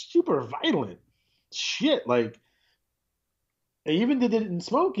like super violent shit. Like they even did it in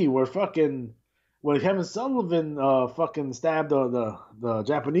Smokey, where fucking when Kevin Sullivan fucking stabbed the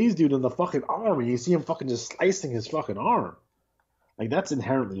Japanese dude in the fucking arm, and you see him fucking just slicing his fucking arm. Like that's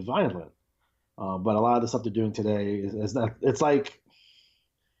inherently violent. But a lot of the stuff they're doing today is not. It's like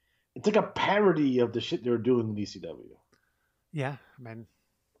a parody of the shit they were doing in ECW. Yeah, I mean,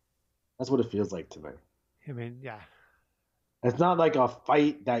 that's what it feels like to me. I mean, yeah. It's not like a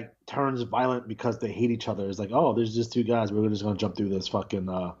fight that turns violent because they hate each other. It's like, oh, there's just two guys. We're just going to jump through this fucking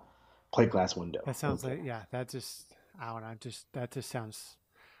plate glass window. That sounds like, yeah, that just, I don't know, that just sounds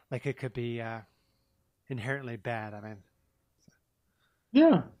like it could be inherently bad. I mean,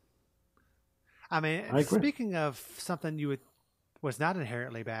 yeah. I mean, speaking of something was not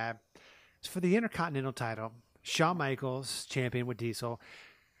inherently bad, it's for the Intercontinental title, Shawn Michaels, champion with Diesel,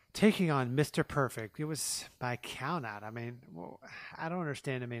 taking on Mr. Perfect. It was by count out. I mean, I don't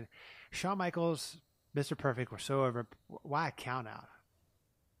understand. I mean, Shawn Michaels, Mr. Perfect were so over. Why a count out?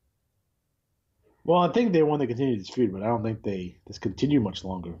 Well, I think they want to continue this feud, but I don't think they continue much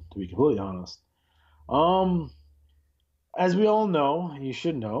longer, to be completely honest. As we all know, you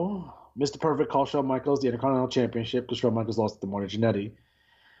should know, Mr. Perfect called Shawn Michaels the Intercontinental Championship because Shawn Michaels lost to Marty Jannetty.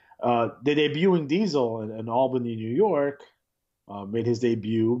 The debuting Diesel in Albany, New York, made his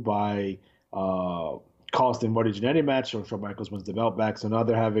debut by costing Marty Jannetty match, so Shawn Michaels wins the belt back. So now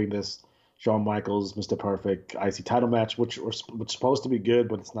they're having this Shawn Michaels, Mr. Perfect IC title match, which was supposed to be good,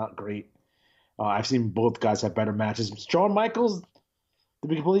 but it's not great. I've seen both guys have better matches. Shawn Michaels, to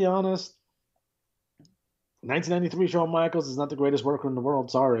be completely honest, 1993 Shawn Michaels is not the greatest worker in the world.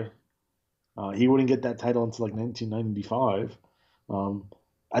 Sorry. He wouldn't get that title until like 1995.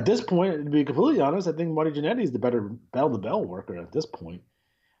 At this point, to be completely honest, I think Marty Jannetty is the better bell-to-bell worker at this point,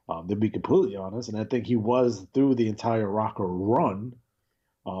 to be completely honest. And I think he was through the entire Rocker run.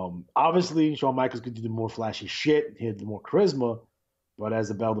 Obviously, Shawn Michaels could do the more flashy shit. He had the more charisma. But as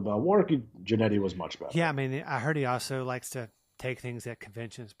a bell-to-bell worker, Jannetty was much better. Yeah, I mean, I heard he also likes to take things at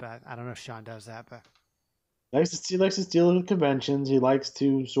conventions, but I don't know if Shawn does that. But he likes to steal at conventions. He likes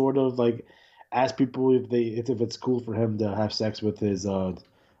to sort of like ask people if it's cool for him to have sex with his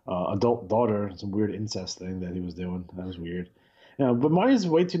adult daughter. Some weird incest thing that he was doing. That was weird. But Marty's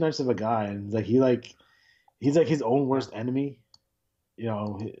way too nice of a guy, and he's like his own worst enemy.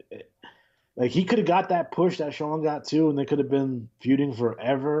 Like he could have got that push that Shawn got too, and they could have been feuding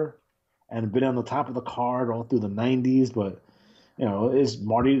forever and been on the top of the card all through the 90s. But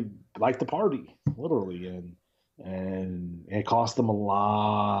Marty liked to party, literally, and it cost them a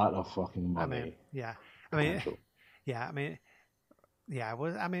lot of fucking money. I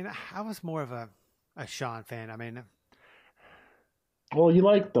was more of a Shawn fan. I mean, well, you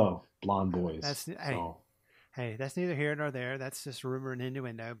like the blonde boys. Hey, that's neither here nor there. That's just rumor and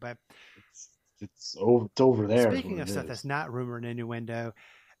innuendo. But it's over there. Speaking of stuff that's not rumor and innuendo,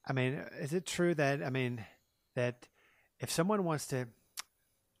 I mean, is it true that that if someone wants to,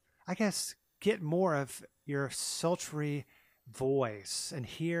 I guess, get more of your sultry voice and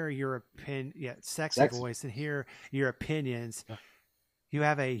hear your sexy voice and hear your opinions, you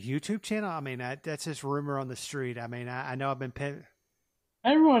have a YouTube channel? I mean, that's just rumor on the street. I mean, I know I've been.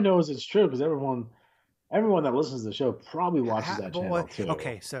 Everyone knows it's true because everyone that listens to the show probably watches that channel too.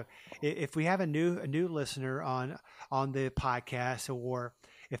 Okay, so if we have a new listener on the podcast, or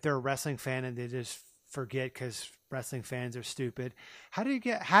if they're a wrestling fan and they just forget because wrestling fans are stupid, how do you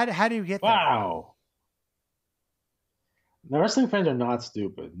get that? Wow. The wrestling fans are not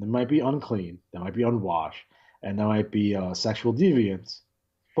stupid. They might be unclean, they might be unwashed, and they might be sexual deviants.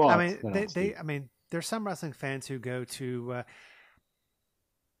 But I mean, there's some wrestling fans who go to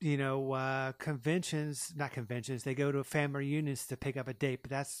conventions, not conventions. They go to family reunions to pick up a date,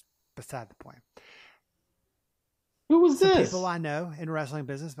 but that's beside the point. Who was Some this? people I know in wrestling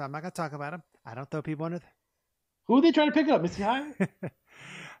business, but I'm not going to talk about them. I don't throw people under. Who are they trying to pick up? Missy Hyatt?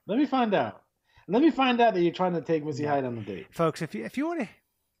 Let me find out. Let me find out that you're trying to take Missy Hyatt on the date. Folks, if you want to,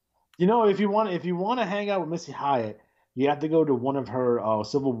 if you want to hang out with Missy Hyatt, you have to go to one of her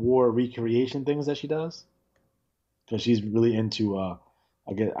Civil War recreation things that she does, because she's really into. I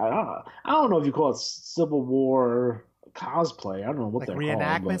don't know if you call it Civil War cosplay. I don't know what they're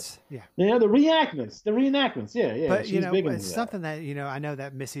reenactments. Called, yeah, the reenactments. Yeah. But she's big into it's that. something that I know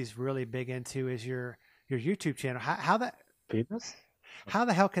that Missy's really big into is your YouTube channel. How that penis? How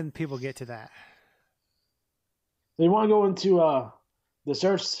the hell can people get to that? So you want to go into the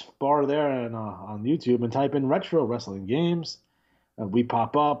search bar there and on YouTube and type in retro wrestling games. We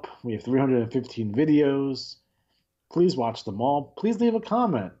pop up. We have 315 videos. Please watch them all. Please leave a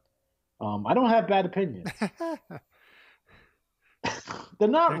comment. I don't have bad opinions. They're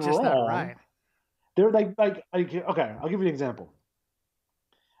not They're just wrong. not right. They're like okay. I'll give you an example.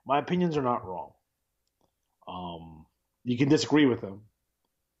 My opinions are not wrong. You can disagree with them,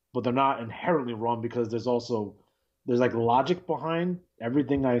 but they're not inherently wrong because there's like logic behind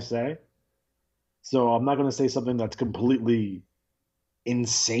everything I say. So I'm not going to say something that's completely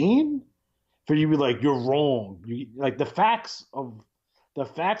insane for you to be like, you're wrong. Like the facts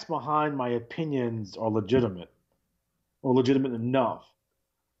behind my opinions are legitimate or legitimate enough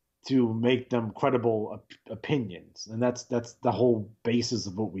to make them credible opinions. And that's the whole basis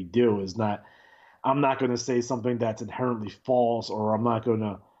of what we do is not, I'm not going to say something that's inherently false, or I'm not going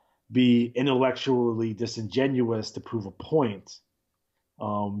to be intellectually disingenuous to prove a point,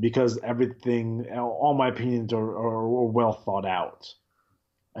 because all my opinions are well thought out.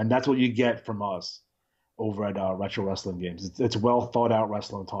 And that's what you get from us over at Retro Wrestling Games. It's well thought out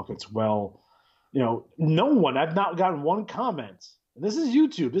wrestling talk. It's I've not gotten one comment. And this is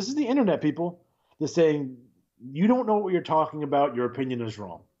YouTube. This is the internet, people. They're saying, you don't know what you're talking about. Your opinion is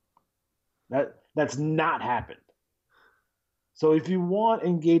wrong. That's not happened. So if you want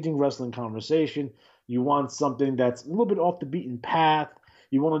engaging wrestling conversation, you want something that's a little bit off the beaten path,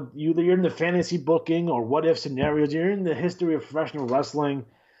 you're in the fantasy booking or what if scenarios, you're in the history of professional wrestling,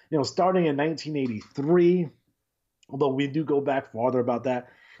 starting in 1983, although we do go back farther about that.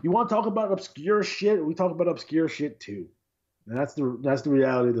 You want to talk about obscure shit? We talk about obscure shit too. And that's the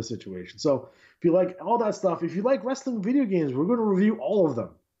reality of the situation. So if you like all that stuff, if you like wrestling video games, we're going to review all of them.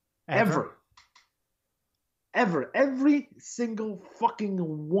 Ever. Every single fucking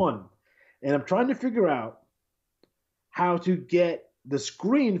one. And I'm trying to figure out how to get the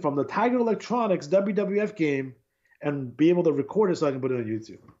screen from the Tiger Electronics WWF game and be able to record it so I can put it on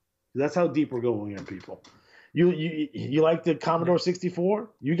YouTube. That's how deep we're going here, people. You like the Commodore 64?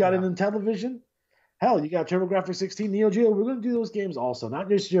 You got it in television? Hell, you got TurboGrafx 16, Neo Geo. We're going to do those games also. Not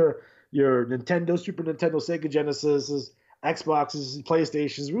just your Nintendo, Super Nintendo, Sega Genesis, Xboxes,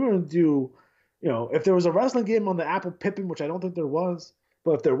 PlayStations. We're going to do... if there was a wrestling game on the Apple Pippin, which I don't think there was,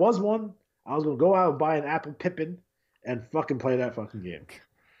 but if there was one, I was going to go out and buy an Apple Pippin and fucking play that fucking game.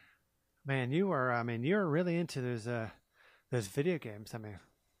 Man, you're really into those video games.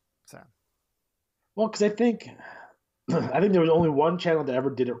 Well, because I think there was only one channel that ever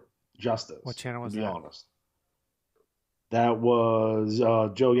did it justice. What channel was that? To be that? honest. That was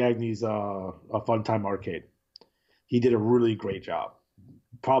Joe Gagne's A Fun Time Arcade. He did a really great job.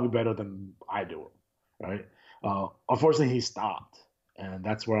 Probably better than I do it, right? Unfortunately, he stopped, and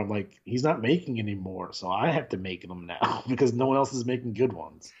that's where I'm like, he's not making anymore, so I have to make them now because no one else is making good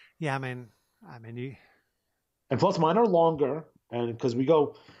ones. Yeah, you. And plus, mine are longer, and because we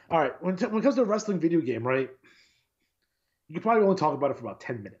go, all right. When it comes to a wrestling video game, right? You can probably only talk about it for about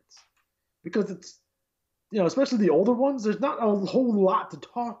 10 minutes because it's, especially the older ones. There's not a whole lot to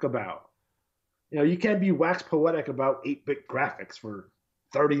talk about. You can't be wax poetic about 8-bit graphics for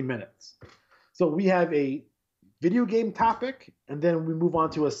 30 minutes. So we have a video game topic, and then we move on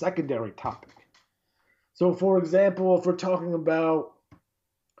to a secondary topic. So, for example, if we're talking about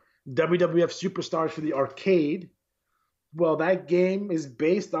WWF Superstars for the arcade, well, that game is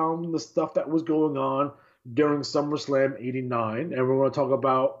based on the stuff that was going on during SummerSlam 89, and we're going to talk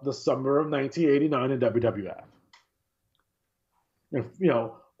about the summer of 1989 in WWF.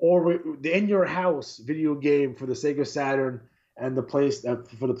 Or the In Your House video game for the Sega Saturn and for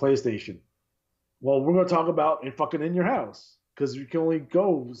the PlayStation. Well, we're going to talk about it fucking In Your House because you can only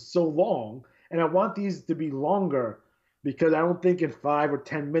go so long. And I want these to be longer because I don't think in 5 or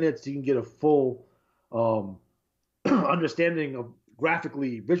 10 minutes you can get a full understanding of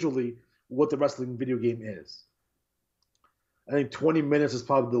graphically, visually, what the wrestling video game is. I think 20 minutes is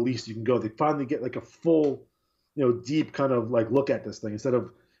probably the least you can go. They finally get like a full, deep kind of like look at this thing instead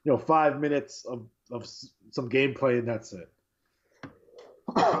of 5 minutes of some gameplay and that's it.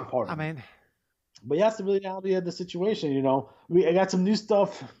 Pardon. I mean, but yeah, that's the reality of the situation. I got some new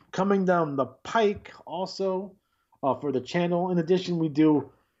stuff coming down the pike also for the channel. In addition, we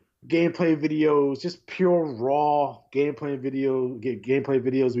do gameplay videos, just pure raw gameplay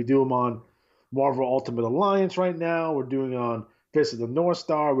videos. We do them on Marvel Ultimate Alliance right now. We're doing on Fist of the North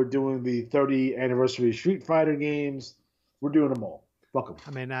Star. We're doing the 30th anniversary Street Fighter games. We're doing them all. Fuck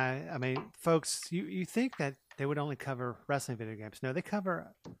them. I mean, folks, you think that they would only cover wrestling video games? No, they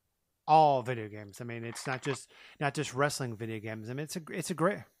cover all video games. I mean, it's not just wrestling video games. I mean, it's a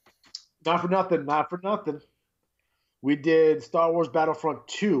great. Not for nothing. We did Star Wars Battlefront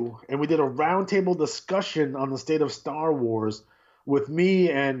 2, and we did a roundtable discussion on the state of Star Wars with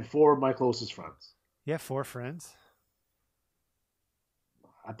me and 4 of my closest friends. Yeah, 4 friends.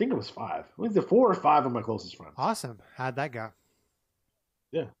 I think it was 5. It was 4 or 5 of my closest friends. Awesome. How'd that go?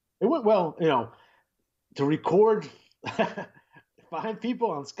 Yeah, it went well. To record 5 people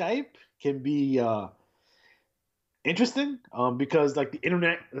on Skype can be interesting because like the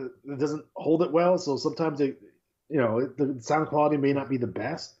internet doesn't hold it well, so sometimes the sound quality may not be the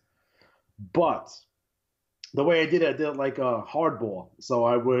best. But the way I did it like a hardball. So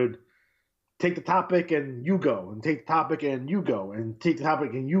I would take the topic and you go, and take the topic and you go, and take the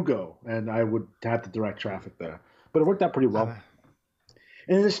topic and you go, and I would have to direct traffic there. But it worked out pretty well.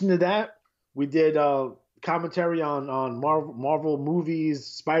 In addition to that, we did commentary on Marvel movies,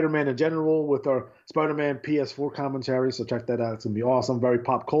 Spider-Man in general, with our Spider-Man PS4 commentary. So check that out; it's gonna be awesome. Very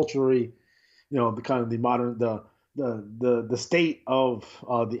pop culture-y, the kind of the modern the state of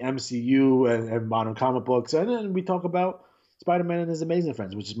the MCU and modern comic books, and then we talk about Spider-Man and His Amazing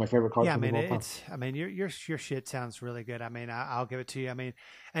Friends, which is my favorite cartoon of all time. Your shit sounds really good. I mean, I'll give it to you. I mean,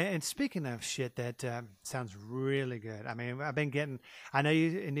 and speaking of shit that sounds really good. I mean, I know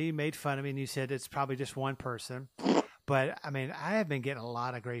you made fun of me and you said it's probably just one person, but I mean, I have been getting a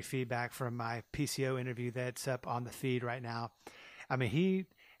lot of great feedback from my PCO interview that's up on the feed right now. I mean, he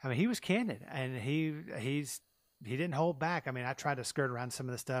was candid and he didn't hold back. I mean, I tried to skirt around some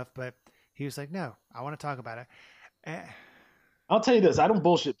of the stuff, but he was like, "No, I want to talk about it." I'll tell you this: I don't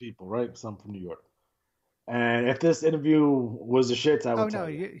bullshit people, right? Because I'm from New York, and if this interview was a shit, I would tell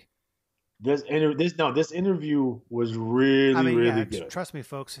you. This interview was really good. Trust me,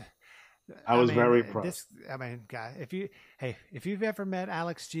 folks. I was very impressed. Guy, if you've ever met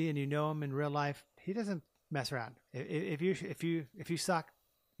Alex G and you know him in real life, he doesn't mess around. If you suck,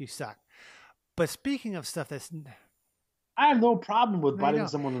 you suck. But speaking of stuff I have no problem with biting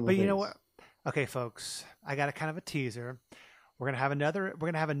someone in the face. But you know what? Okay, folks, I got a kind of a teaser. We're gonna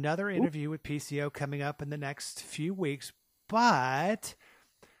have another interview with PCO coming up in the next few weeks, but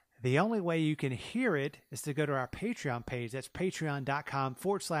the only way you can hear it is to go to our Patreon page. That's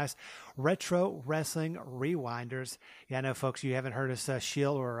patreon.com/retro wrestling rewinders. Yeah, I know, folks, you haven't heard us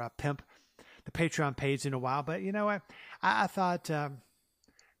shill or pimp the Patreon page in a while, but you know what? I thought,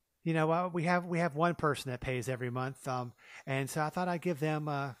 we have one person that pays every month, and so I thought I'd give them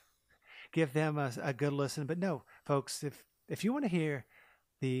a good listen. But no, folks, if you want to hear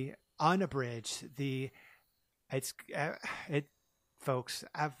the unabridged, folks,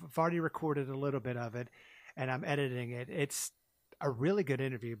 I've already recorded a little bit of it, and I'm editing it. It's a really good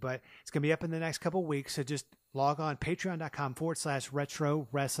interview, but it's going to be up in the next couple of weeks. So just log on patreon.com/retro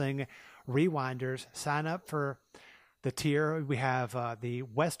wrestling rewinders. Sign up for the tier. We have the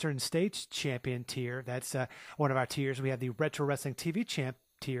Western States Champion tier. That's one of our tiers. We have the Retro Wrestling TV Champ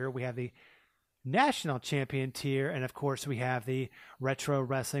tier. We have the National Champion tier, and of course we have the Retro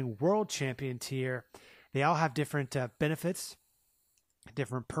Wrestling World Champion tier. They all have different benefits,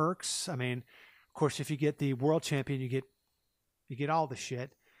 different perks. I mean, of course, if you get the World Champion, you get all the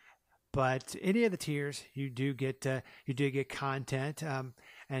shit. But any of the tiers, you do get content,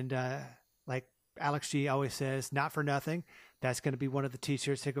 and like Alex G always says, not for nothing. That's going to be one of the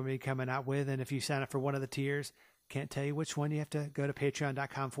t-shirts they're going to be coming out with, and if you sign up for one of the tiers, can't tell you which one. You have to go to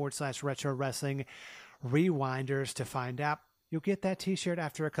patreon.com/retro wrestling rewinders to find out. You'll get that t-shirt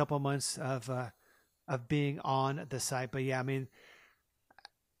after a couple months of being on the site. But yeah, I mean,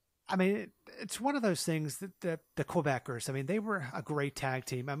 it's one of those things that the Quebecers, I mean, they were a great tag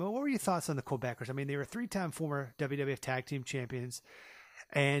team. I mean, what were your thoughts on the Quebecers? I mean, they were 3-time former WWF tag team champions.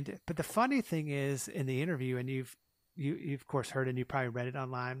 But the funny thing is, in the interview, and you've of course heard, and you probably read it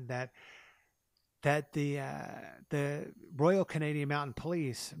online, that the Royal Canadian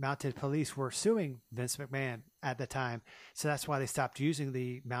Mounted Police were suing Vince McMahon at the time, so that's why they stopped using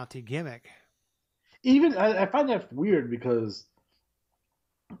the Mountie gimmick. Even I find that weird because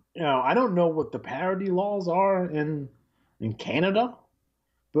I don't know what the parody laws are in Canada,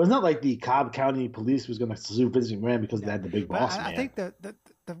 But it's not like the Cobb County Police was going to sue Vince McMahon because they had the big But boss I man. think the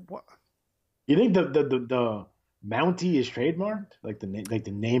You think the Mountie is trademarked? Like the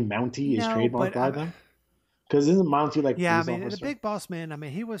name Mountie is trademarked by them? Because isn't Mountie like yeah? I police mean, officer? the big boss man. I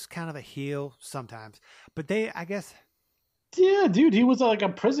mean, he was kind of a heel sometimes, but I guess. Yeah, dude, he was like a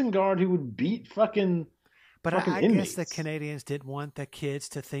prison guard who would beat fucking. But fucking I inmates. guess the Canadians didn't want the kids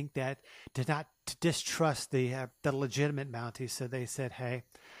to think that, to distrust the legitimate Mounties. So they said, "Hey,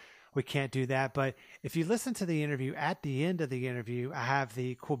 we can't do that." But if you listen to the interview, at the end of the interview, I have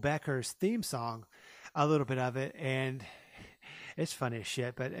the Quebecers theme song, a little bit of it, and it's funny as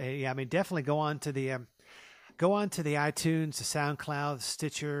shit. But yeah, I mean, definitely go on to the iTunes, the SoundCloud,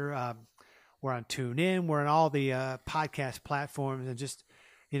 Stitcher. We're on TuneIn. We're on all the podcast platforms, and just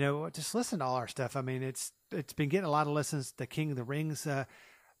listen to all our stuff. I mean, it's been getting a lot of listens. The King of the Rings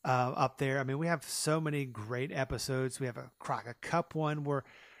up there. I mean, we have so many great episodes. We have a Crockett Cup one. We're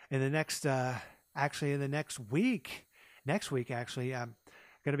in the next next week actually, I'm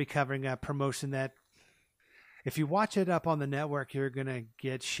going to be covering a promotion that, if you watch it up on the network, you're going to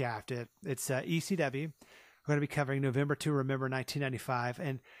get shafted. It's ECW. We're going to be covering November to Remember 1995.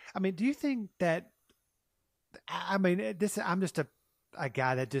 And I mean, do you think that, I mean, I'm just a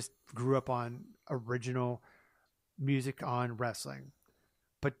guy that just grew up on original music on wrestling.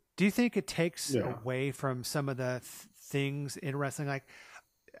 But do you think it takes away from some of the things in wrestling, like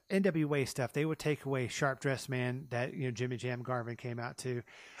NWA stuff? They would take away Sharp Dressed Man that Jimmy Jam Garvin came out to.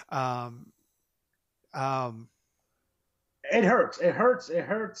 It hurts. It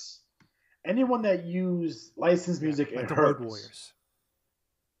hurts. Anyone that used licensed music, like it the hurts. Road Warriors.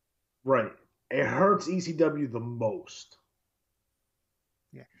 Right. It hurts ECW the most.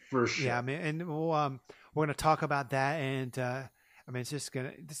 Yeah. For sure. Yeah, I mean, and we're going to talk about that, and I mean, it's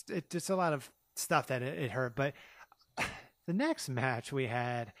just a lot of stuff that it hurt. But the next match we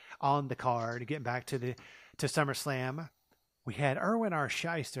had on the card, getting back to SummerSlam, we had Erwin R.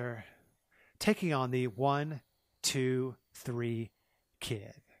 Shyster taking on the 1, 2, 3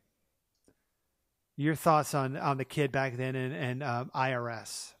 Kid. Your thoughts on the Kid back then and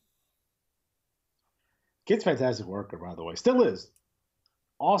IRS? Kid's fantastic worker, by the way. Still is.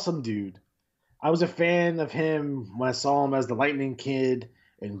 Awesome dude. I was a fan of him when I saw him as the Lightning Kid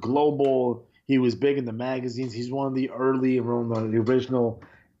in Global. He was big in the magazines. He's one of the the original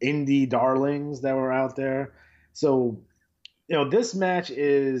indie darlings that were out there. So, this match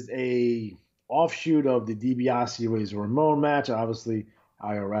is a offshoot of the DiBiase Razor Ramon match. Obviously,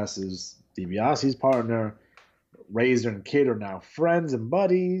 IRS is DiBiase's partner. Razor and Kid are now friends and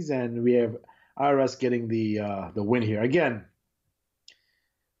buddies, and we have IRS getting the win here. Again,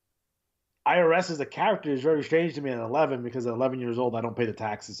 IRS as a character is very strange to me at 11, because at 11 years old, I don't pay the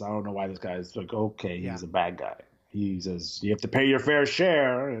taxes. So I don't know why this guy is like, okay, he's a bad guy. He says you have to pay your fair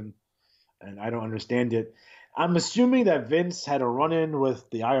share, and I don't understand it. I'm assuming that Vince had a run-in with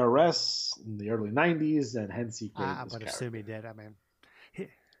the IRS in the early 90s, and hence he created I this would character. assume he did. I mean,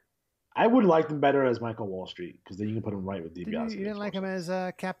 I would like him better as Michael Wall Street, because then you can put him right with DiBiase. You didn't like him as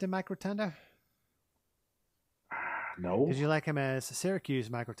Captain Mike Rotunda? No. Did you like him as Syracuse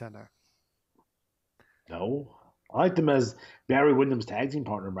Mike Rotunda? No. I liked him as Barry Windham's tag team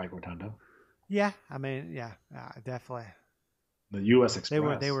partner, Mike Rotunda. Yeah, I mean, definitely. The U.S.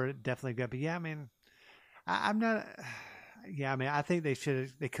 Express. They were definitely good, but yeah, I mean, I'm not. Yeah, I mean, I think they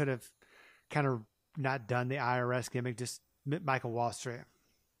could have kind of not done the IRS gimmick, just Michael Wall Street.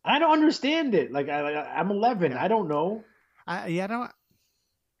 I don't understand it. Like I'm 11. Yeah. I don't know. I don't.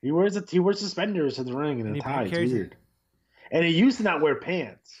 He wears suspenders to the ring and a tie. It's weird. And he used to not wear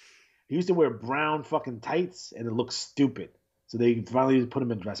pants. He used to wear brown fucking tights, and it looks stupid. So they finally put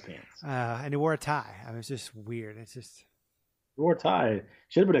him in dress pants. And he wore a tie. I mean, it's just weird. It's just. He wore a tie.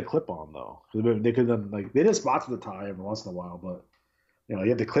 Should have been a clip-on though. They could have done they did spots with the tie every once in a while, but you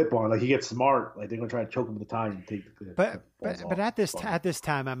have the clip-on. Like he gets smart. Like they're gonna try to choke him with the tie and take the. But at this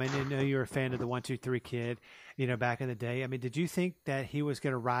time, I mean, I know you were a fan of the 1, 2, 3 Kid. Back in the day. I mean, did you think that he was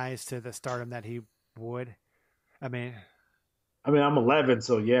going to rise to the stardom that he would? I mean, I'm 11,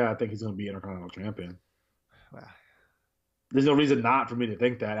 so yeah, I think he's going to be Intercontinental Champion. Well, there's no reason not for me to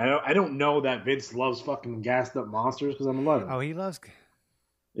think that. I don't know that Vince loves fucking gassed up monsters because I'm 11. Oh, he loves.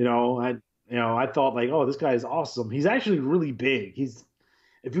 I thought like, oh, this guy is awesome. He's actually really big.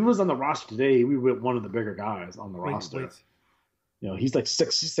 If he was on the roster today, he would be one of the bigger guys on the roster. He's like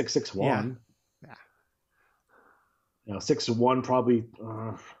 6'1". Yeah. 6'1", probably.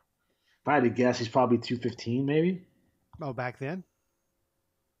 If I had to guess, he's probably 215, maybe. Oh, back then.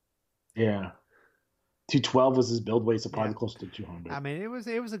 Yeah, 212 was his build weight, so probably close to 200. I mean, it was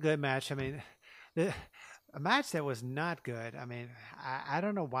a good match. I mean, a match that was not good. I mean, I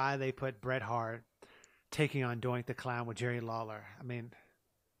don't know why they put Bret Hart taking on Doink the Clown with Jerry Lawler. I mean,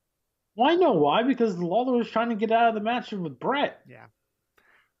 well, I know why, because Lawler was trying to get out of the match with Bret. yeah.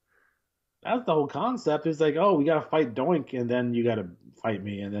 That's the whole concept. It's like, oh, we got to fight Doink, and then you got to fight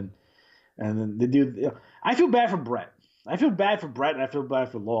me, and then they do. I feel bad for Bret. I feel bad for Bret, and I feel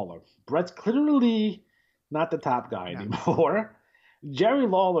bad for Lawler. Bret's clearly not the top guy anymore. Jerry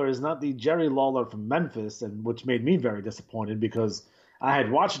Lawler is not the Jerry Lawler from Memphis, and which made me very disappointed because I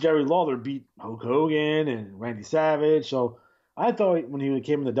had watched Jerry Lawler beat Hulk Hogan and Randy Savage, so I thought when he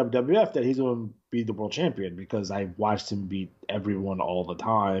came in the WWF that he's going to be the world champion because I watched him beat everyone all the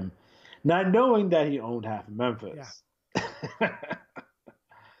time, not knowing that he owned half of Memphis. Yeah.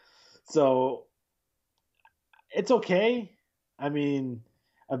 So it's okay. I mean,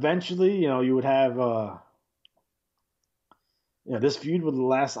 eventually, you would have this feud would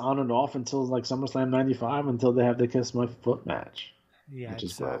last on and off until like SummerSlam '95 until they have the Kiss My Foot match. Yeah,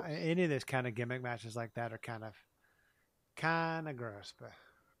 any of those kind of gimmick matches like that are kind of gross, but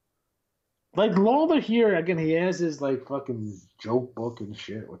like Lawler here again, he has his like fucking joke book and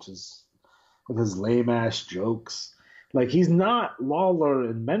shit, which is with his lame ass jokes. Like he's not Lawler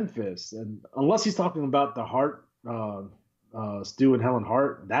in Memphis, and unless he's talking about the Hart, Stu and Helen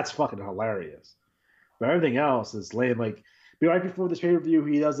Hart, that's fucking hilarious. But everything else is lame. Like right before this pay-per-view,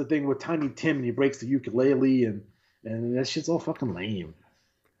 he does the thing with Tiny Tim and he breaks the ukulele and that shit's all fucking lame.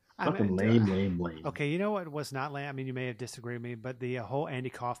 Lame. Okay, you know what was not lame? I mean, you may have disagreed with me, but the whole Andy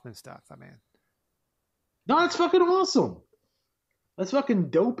Kaufman stuff, I mean. No, that's fucking awesome. That's fucking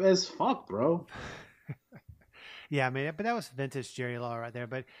dope as fuck, bro. Yeah, I mean, but that was vintage Jerry Lawler right there.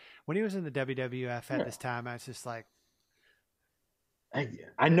 But when he was in the WWF at this time, I was just like...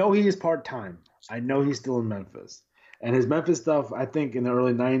 I know he is part-time. I know he's still in Memphis. And his Memphis stuff, I think, in the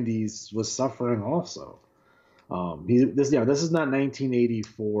early 90s was suffering also. This is not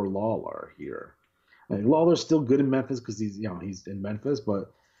 1984 Lawler here. Like, Lawler's still good in Memphis because he's in Memphis,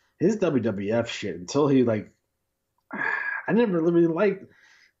 but his WWF shit until he I never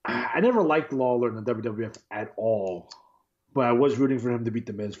liked Lawler in the WWF at all. But I was rooting for him to beat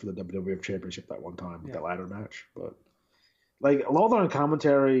The Miz for the WWF Championship that one time with that ladder match. But like Lawler on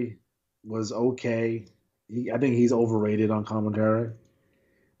commentary was okay. I think he's overrated on commentary.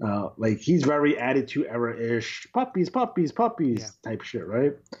 Like he's very Attitude Era-ish, puppies type shit,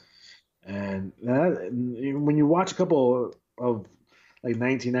 right? And when you watch a couple of like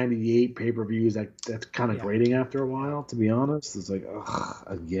 1998 pay-per-views, that's kind of grating after a while. To be honest, it's like ugh,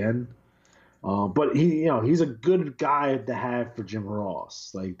 again. But he's a good guy to have for Jim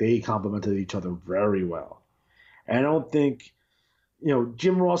Ross. Like they complemented each other very well. And I don't think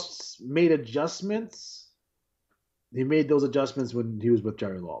Jim Ross made adjustments. He made those adjustments when he was with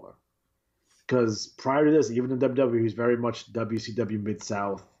Jerry Lawler. Because prior to this, even in WWE, he was very much WCW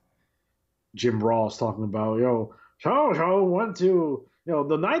Mid-South. Jim Ross talking about, so went to,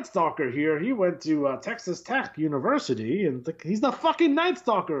 the Night Stalker here. He went to Texas Tech University. And he's the fucking Night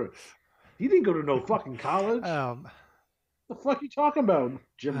Stalker. He didn't go to no fucking college. The fuck are you talking about,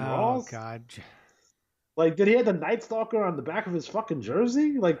 Jim Ross? Oh, God. Like, did he have the Night Stalker on the back of his fucking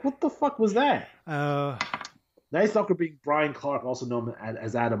jersey? Like, what the fuck was that? Night Stalker being Brian Clark, also known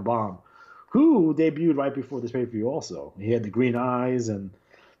as Adam Bomb, who debuted right before this pay-per-view also. He had the green eyes and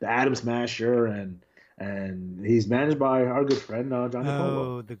the Atom Smasher, and he's managed by our good friend, Johnny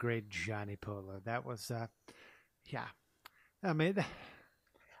Polo. Oh, the great Johnny Polo. That was, yeah. I mean...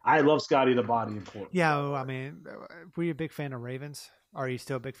 I love Scotty the Body in Portland. Yeah, I mean, were you a big fan of Ravens? Are you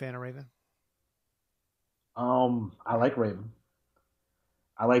still a big fan of Raven? I like Raven.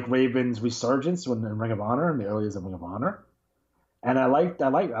 I like Raven's resurgence when in Ring of Honor, in the early days of Ring of Honor. And I like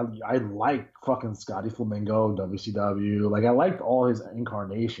fucking Scotty Flamingo, WCW. Like, I liked all his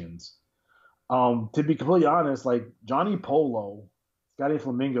incarnations. To be completely honest, like, Johnny Polo, Scotty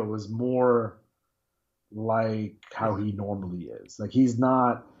Flamingo was more like how he normally is. Like, he's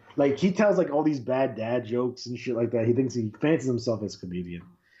not... Like, he tells, like, all these bad dad jokes and shit like that. He thinks he fancies himself as a comedian.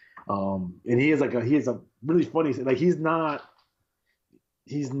 And he is a really funny... Like, he's not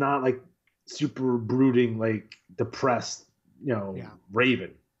like super brooding, like depressed,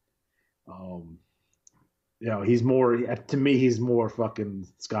 Raven. He's more, to me, he's more fucking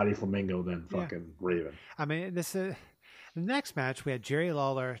Scotty Flamingo than fucking Raven. I mean, the next match we had Jerry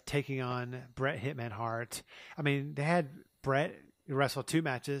Lawler taking on Bret Hitman Hart. I mean, they had Bret wrestle 2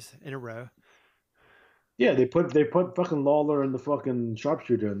 matches in a row. Yeah, they put fucking Lawler in the fucking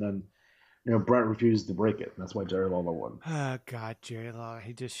sharpshooter, and then Bret refused to break it. That's why Jerry Lawler won. Oh, God, Jerry Lawler.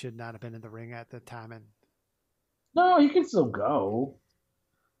 He just should not have been in the ring at the time. No, he can still go.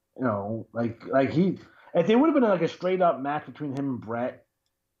 Like he... if they would have been like a straight up match between him and Brett,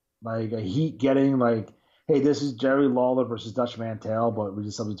 like a heat getting like, hey, this is Jerry Lawler versus Dutch Mantel, but we're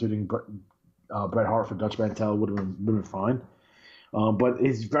just substituting Bret Hart for Dutch Mantel would have been fine. But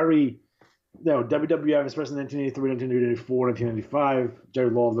it's very, WWF, especially 1983, 1984, 1995, Jerry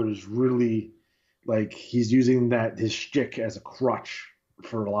Lawler is really like he's using his shtick as a crutch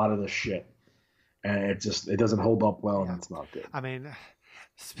for a lot of this shit, and it doesn't hold up well, and it's not good. I mean,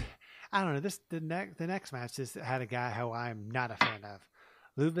 I don't know. The next match just had a guy who I'm not a fan of,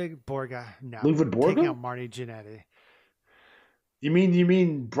 Ludwig Borga. No, Ludwig Borga? Taking out Marty Jannetty. You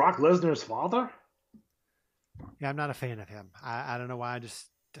mean Brock Lesnar's father? Yeah, I'm not a fan of him. I don't know why. I just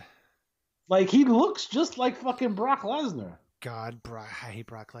like he looks just like fucking Brock Lesnar. God, I hate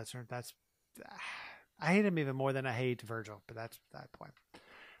Brock Lesnar. I hate him even more than I hate Virgil, but that's that point.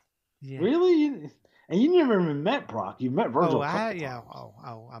 Yeah. Really? And you never even met Brock. You met Virgil. I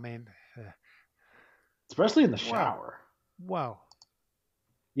mean, especially in the shower. Whoa.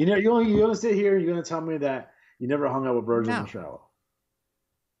 You're gonna sit here and you're gonna tell me that you never hung out with Virgil in the shower.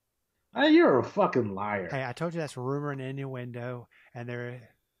 You're a fucking liar. Hey, I told you that's rumor and innuendo, and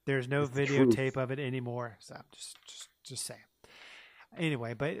there's no videotape of it anymore. So I'm just saying.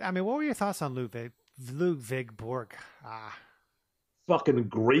 Anyway, but I mean, what were your thoughts on Ludwig Borg? Fucking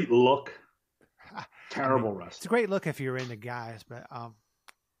great look. Terrible wrestler. It's a great look if you're into guys, but I'm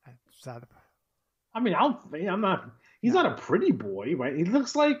not. He's not a pretty boy, right? He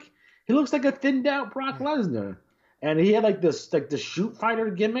looks like a thinned out Brock Lesnar, and he had like the shoot fighter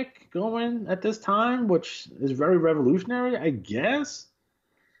gimmick going at this time, which is very revolutionary, I guess.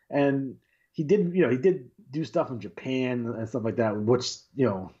 And he did do stuff in Japan and stuff like that, which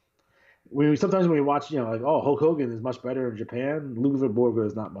sometimes when we watch, like, oh, Hulk Hogan is much better in Japan. Ludwig Borga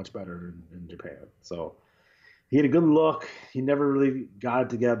is not much better in Japan. So he had a good look. He never really got it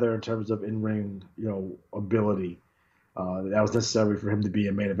together in terms of in-ring, ability. That was necessary for him to be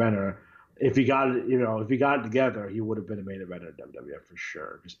a main eventer. If he got it together, he would have been a main eventer at WWF for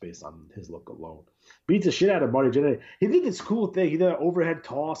sure, just based on his look alone. Beats the shit out of Marty Jannetty. He did this cool thing. He did an overhead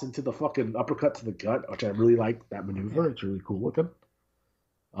toss into the fucking uppercut to the gut, which I really like that maneuver. It's really cool looking.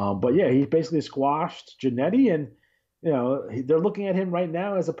 But yeah, he basically squashed Jannetty, and they're looking at him right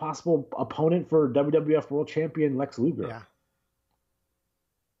now as a possible opponent for WWF World Champion Lex Luger. Yeah,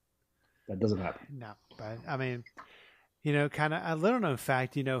 that doesn't happen. No, but I mean, kind of a little known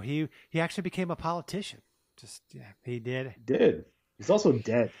fact. He actually became a politician. He did. He did. He's also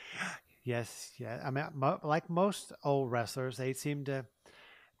dead. Yes, yeah. I mean, like most old wrestlers, they seem to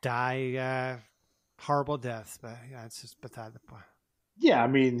die horrible deaths. But it's just beside the point. Yeah, I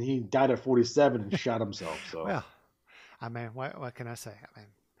mean, he died at 47 and shot himself. So well, I mean, what can I say? I mean,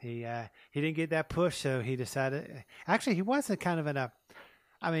 he didn't get that push, so he decided. Actually, he wasn't kind of in a.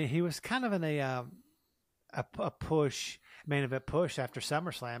 I mean, he was kind of in a push, main event push after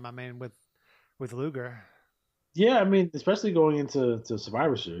SummerSlam. I mean, with Luger. Yeah, I mean, especially going into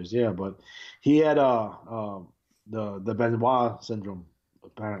Survivor Series. Yeah, but he had the Benoit syndrome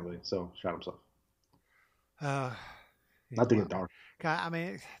apparently, so shot himself. Not to get dark. I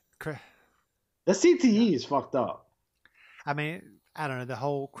mean, the CTE is fucked up. I mean, I don't know. The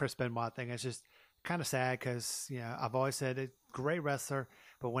whole Chris Benoit thing is just kind of sad because I've always said a great wrestler,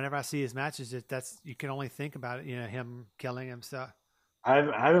 but whenever I see his matches, you can only think about it. Him killing himself. I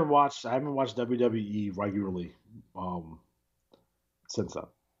haven't watched WWE regularly since then.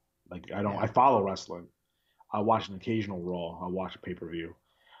 Like I follow wrestling. I watch an occasional Raw. I watch a pay-per-view.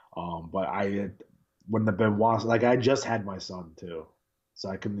 But when the Benoit, like I just had my son too, so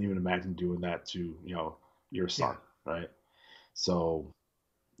I couldn't even imagine doing that to your son, right? So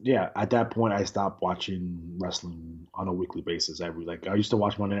yeah, at that point I stopped watching wrestling on a weekly basis. I used to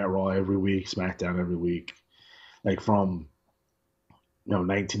watch Monday Night Raw every week, SmackDown every week, like from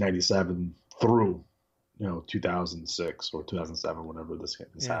 1997 through 2006 or 2007, whenever this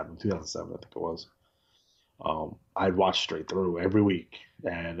happened. 2007, I think it was. I'd watch straight through every week,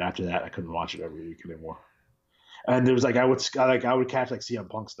 and after that, I couldn't watch it every week anymore. And there was I would catch like CM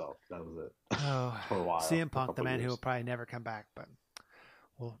Punk stuff. That was it for a while. CM Punk, the man who will probably never come back, but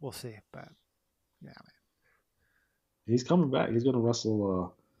we'll see. But yeah, man. He's coming back. He's gonna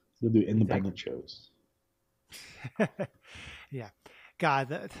wrestle. He's gonna do independent shows. Yeah,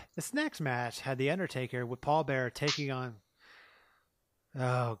 God, this next match had the Undertaker with Paul Bearer taking on.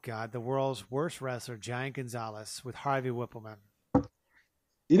 Oh, God, the world's worst wrestler, Giant Gonzalez, with Harvey Whippleman.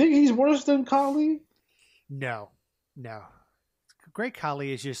 You think he's worse than Khali? No. Great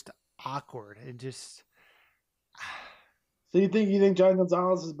Khali is just awkward and just... So you think Giant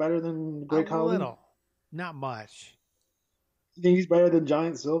Gonzalez is better than Great Khali? A little. Not much. You think he's better than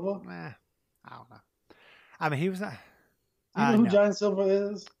Giant Silva? I don't know. I mean, he was not. You know who No. Giant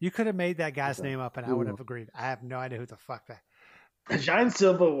Silver is? You could have made that guy's Okay. name up, and I would have agreed. I have no idea who the fuck that. Giant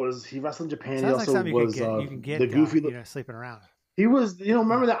Silver he wrestled in Japan. Sounds he like also something was you can get the goofy. sleeping around. He was,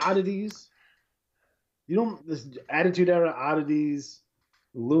 remember the oddities? This Attitude Era oddities,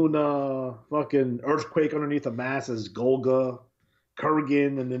 Luna, fucking Earthquake underneath a mask as Golga,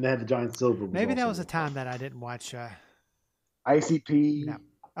 Kurgan, and then they had the Giant Silver. Maybe that was a time that I didn't watch. ICP. No.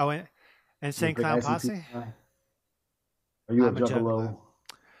 Oh, and St. Big Clown ICP Posse. guy? Are you I'm a a Juggalo? Juggalo.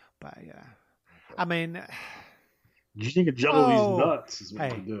 But yeah, I mean, You think a Juggalo Oh. is nuts? Is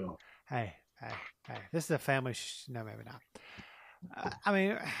what Hey. you do. hey, this is a family. No, maybe not. I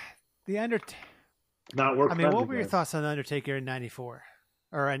mean, the Undertaker. Not work. I mean, what were your thoughts on the Undertaker in '94?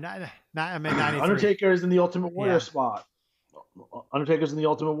 Or not? I mean, '93. Undertaker's in the Ultimate Warrior Yeah. spot. Undertaker's in the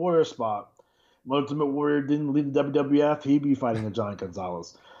Ultimate Warrior spot. Ultimate Warrior didn't leave the WWF. He'd be fighting a Giant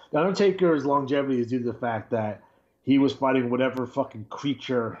Gonzalez. The Undertaker's longevity is due to the fact that he was fighting whatever fucking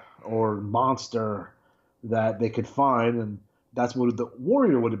creature or monster that they could find, and that's what the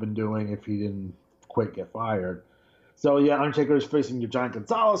Warrior would have been doing if he didn't quit, get fired. So yeah, Undertaker is facing your Giant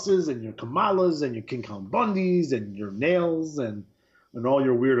Gonzalez's and your Kamalas and your King Kong Bundys and your Nails and all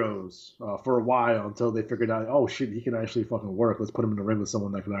your weirdos for a while until they figured out, oh shit, he can actually fucking work. Let's put him in the ring with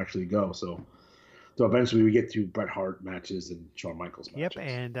someone that can actually go. So eventually we get to Bret Hart matches and Shawn Michaels matches. Yep,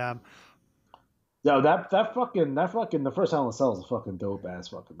 and No, that fucking the first Hell in a Cell is a fucking dope ass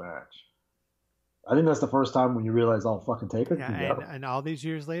fucking match. I think that's the first time when you realize, oh, fucking Taker can yeah, go. and all these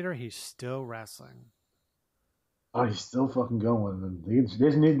years later, he's still wrestling. Oh, he's still fucking going, and they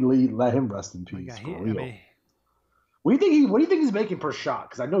just need to let him rest in peace. Like, For I real. mean, What do you think he's making per shot?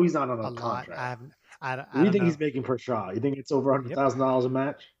 Because I know he's not on a a lot. contract. I What do you don't think know. he's making per shot? You think it's over $100,000 a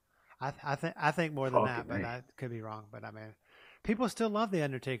match? I think more than that, Fucking but man. I could be wrong. But I mean, people still love the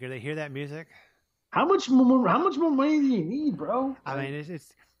Undertaker. They hear that music. How much more money do you need, bro? I mean,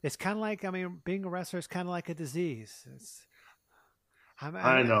 it's kind of like, I mean, being a wrestler is kind of like a disease.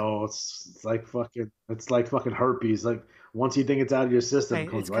 I know it's like fucking herpes. Like once you think it's out of your system, Hey, it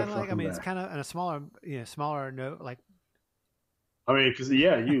comes it's right kind of like, I fucking mean, it's back. kind of on a smaller note, like I mean, because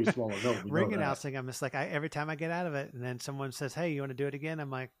you smaller no, we know ring that. announcing. I'm just like, every time I get out of it, and then someone says, "Hey, you want to do it again?" I'm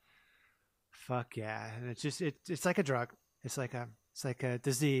like, "Fuck yeah!" And it's just it's like a drug. It's like a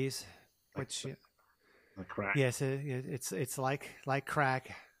disease, which Like crack. yes, it's like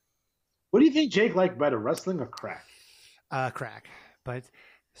crack, What do you think Jake liked better, wrestling or crack? crack. But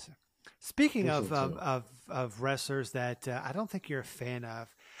speaking I of think so, of wrestlers that I don't think you're a fan of,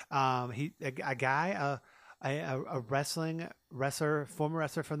 a guy. A former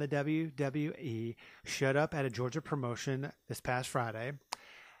wrestler from the WWE, showed up at a Georgia promotion this past Friday.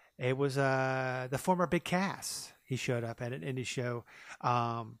 It was the former Big Cass. He showed up at an indie show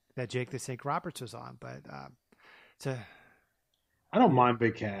that Jake the Snake Roberts was on. But I don't mind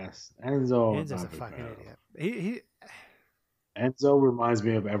Big Cass. Enzo's Enzo's a not big fucking fan. idiot. Enzo reminds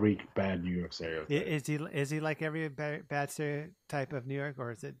me of every bad New York stereotype. Is he like every bad stereotype of New York,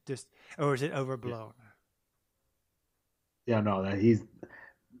 or is it overblown? Yeah, no,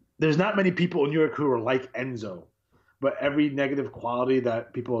 there's not many people in New York who are like Enzo, but every negative quality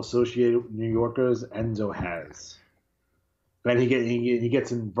that people associate with New Yorkers, Enzo has. And he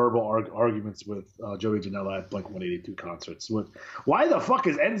gets in verbal arguments with Joey Janela at Blink 182 concerts. Why the fuck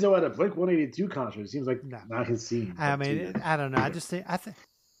is Enzo at a Blink 182 concert? It seems like not his scene. I mean, I don't know. I think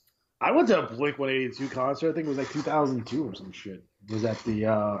I went to a Blink 182 concert. I think it was like 2002 or some shit. It was at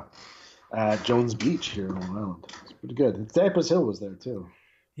the at Jones Beach here in Long Island. It's pretty good. Cypress Hill was there too.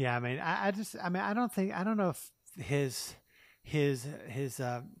 Yeah, I mean, I don't know if his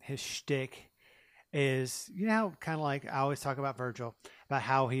shtick is, kind of like I always talk about Virgil, about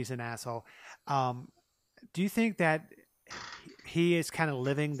how he's an asshole. Do you think that he is kind of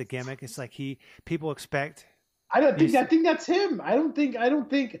living the gimmick? It's like people expect. I think that's him. I don't think.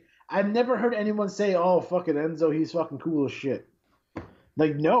 I've never heard anyone say, "Oh, fucking Enzo, he's fucking cool as shit."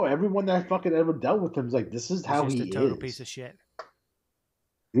 Like, no, everyone that fucking ever dealt with him is like, this is how He's he just a total is. piece of shit.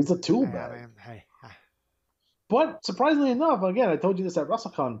 He's a tool Yeah, bag. man, hey, But surprisingly enough, again, I told you this at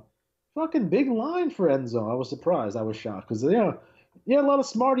WrestleCon. Fucking big line for Enzo. I was surprised. I was shocked because you had a lot of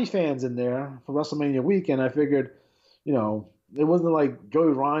Smarty fans in there for WrestleMania weekend. I figured, it wasn't like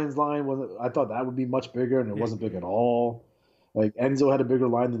Joey Ryan's line. I thought that would be much bigger, and it wasn't big at all. Like Enzo had a bigger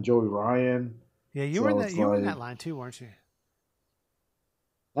line than Joey Ryan. yeah, you So were in it's that like- line too, weren't you?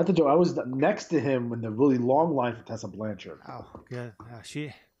 Not the Joe. I was next to him in the really long line for Tessa Blanchard, Oh, good.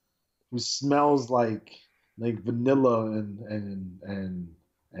 She. who smells like vanilla and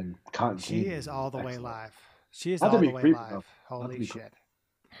cotton She candy. is all the way Excellent. live. She is Not to all be the way creepy, live. though. Not to Holy be shit.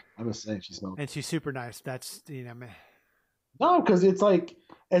 I'm just saying she smelled. And she's super nice. That's man. No, because it's like,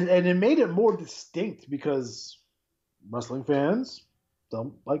 and it made it more distinct because wrestling fans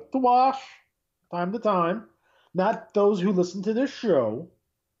don't like to wash time to time. Not those who listen to this show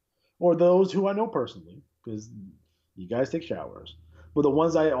or those who I know personally, because you guys take showers. But the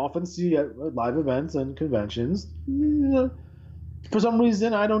ones I often see at live events and conventions, for some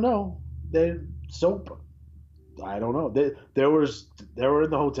reason, I don't know, they're soap. I don't know. They were in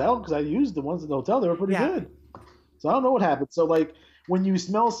the hotel because I used the ones in the hotel. They were pretty good. So I don't know what happened. So like when you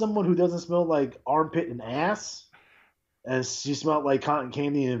smell someone who doesn't smell like armpit and ass, and she smelled like cotton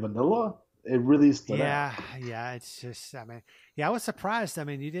candy and vanilla, it really stood out. Yeah. It's just, I was surprised.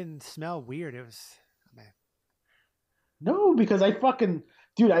 You didn't smell weird. It was, No, because I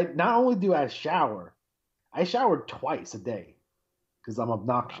not only do I shower twice a day because I'm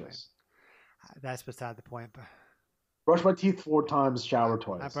obnoxious. That's beside the point. But Brush my teeth 4 times, shower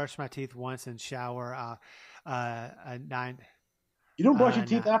twice. I brush my teeth once and shower 9. You don't brush your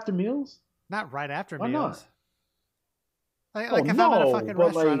teeth after meals? Not right after Why meals. Not? Like if I'm at a fucking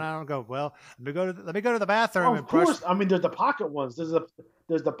restaurant, I don't go, well, let me go to the bathroom and brush. Of course. There's the pocket ones. There's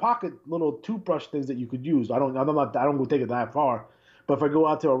the pocket little toothbrush things that you could use. I don't go take it that far. But if I go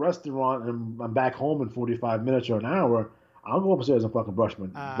out to a restaurant and I'm back home in 45 minutes or an hour, I'll go upstairs and fucking brush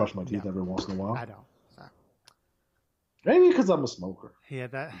my teeth every once in a while. I don't. So. Maybe because I'm a smoker. Yeah,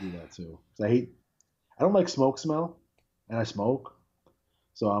 I do that too. I don't like smoke smell, and I smoke.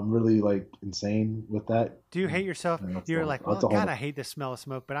 So I'm really like insane with that. Do you hate yourself? You're like, well, God, I hate the smell of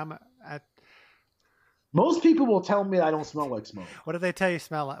smoke, but most people will tell me I don't smell like smoke. What do they tell you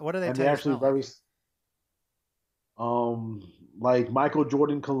smell like? What do they tell you actually smell very, like Michael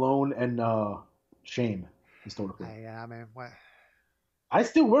Jordan cologne and Shame historically. What? I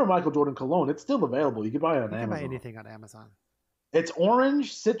still wear Michael Jordan cologne. It's still available. You can buy it on Amazon. You can buy anything on Amazon. It's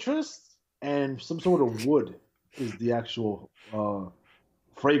orange, citrus, and some sort of wood is the actual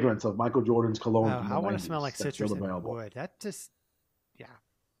fragrance of Michael Jordan's cologne. I want to smell like citrus and wood. That just,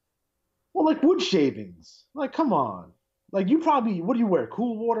 Well, like wood shavings. Like, come on. Like, you probably, what do you wear?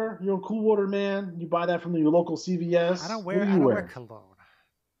 Cool Water? You're a Cool Water man? You buy that from your local CVS? I don't wear cologne.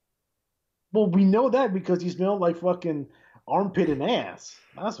 Well, we know that because you smell like fucking armpit and ass.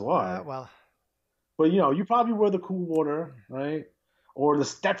 That's why. But, you probably wear the Cool Water, right? Or the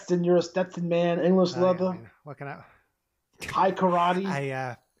Stetson. You're a Stetson man. English leather. What can I... High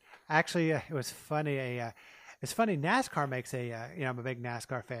karate. Actually, it was funny. It's funny. NASCAR makes I'm a big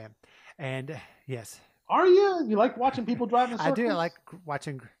NASCAR fan, and yes. Are you? You like watching people drive in circles? I do. I like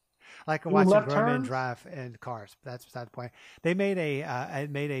watching grown men drive in cars. That's beside the point. They made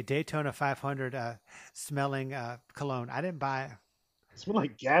a Daytona 500 smelling cologne. I didn't buy it. It smelled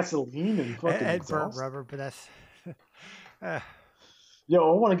like gasoline and fucking burnt rubber, but that's.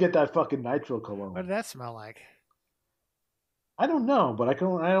 Yo, I want to get that fucking nitro cologne. What did that smell like? I don't know, but I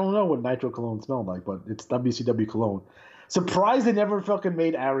don't know what nitro cologne smelled like, but it's WCW cologne. Surprised they never fucking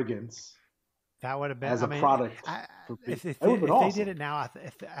made Arrogance. That would have been as a product. If they did it now,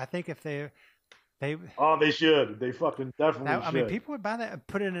 I think if they oh, they should. They fucking definitely should. I mean, people would buy that and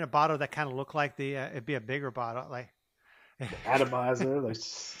put it in a bottle that kind of looked like it'd be a bigger bottle, like atomizer.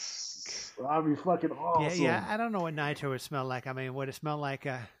 That'd be fucking awesome. Yeah. I don't know what nitro would smell like. I mean, would it smell like?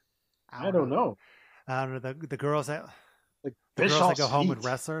 I don't know. I don't know the girls that. Like the girls that go home with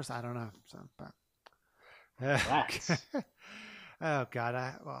wrestlers, I don't know. So, but, oh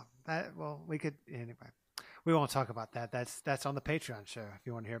God, we could anyway. We won't talk about that. That's on the Patreon show if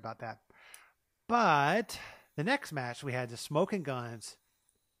you want to hear about that. But the next match we had the Smoking Guns,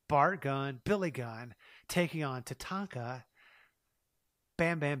 Bart Gunn, Billy Gunn taking on Tatanka,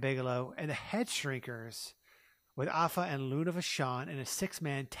 Bam Bam Bigelow, and the Head Shrinkers with Alpha and Luna Vachon in a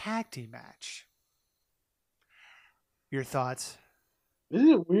 6-man tag team match. Your thoughts? Isn't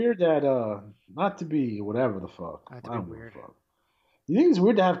it weird that not to be whatever the fuck? Not to be weird. You think it's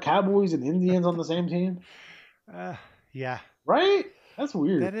weird to have Cowboys and Indians on the same team? Yeah. Right? That's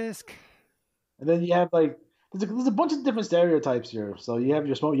weird. That is. And then you have there's a bunch of different stereotypes here. So you have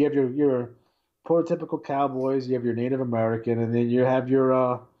your prototypical Cowboys, you have your Native American, and then you have your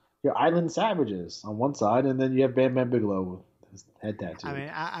Island Savages on one side, and then you have Bam Bam Bigelow with his head tattoo. I mean,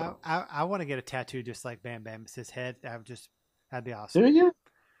 I want to get a tattoo just like Bam Bam. It's his head. That'd be awesome. Do you?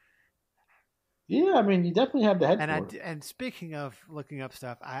 Yeah, I mean, you definitely have the head. And speaking of looking up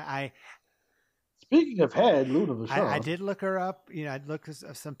stuff, speaking of head, Luna Vachon. I did look her up. I'd look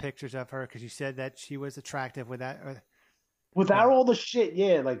at some pictures of her because you said that she was attractive with that. Without all the shit, she's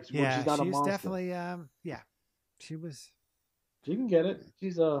not a monster. She's definitely, she was. She can get it.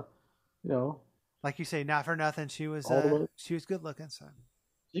 She's like you say, not for nothing. She was good looking. So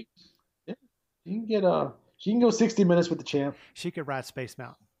She, yeah, she can get she can go 60 minutes with the champ. She could ride Space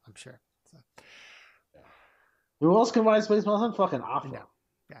Mountain, I'm sure. So, Who else can ride Space Mountain? Fucking Afa. no.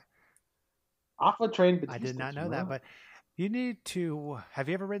 Yeah. Afa trained Batista. I did not know that, but you need to. Have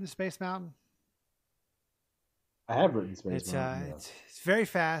you ever ridden Space Mountain? I have ridden Space It's Mountain. it's very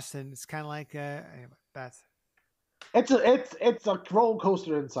fast, and it's kind of like that's It's a roller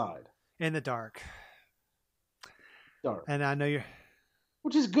coaster inside. in the dark. Dark. And I know you're.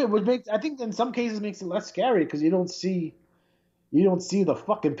 Which is good. Which makes, I think in some cases makes it less scary because you don't see the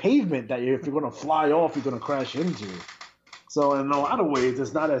fucking pavement that if you're gonna fly off, you're gonna crash into. So in a lot of ways,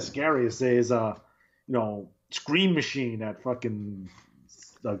 it's not as scary as say as Scream Machine at fucking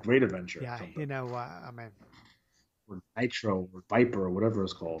Great Adventure. Yeah, you know, I mean, or Nitro or Viper or whatever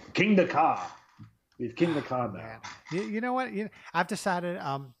it's called. King the Ka. We have King the Ka now. man. You know what? I've decided.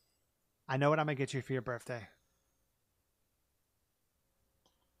 I know what I'm gonna get you for your birthday.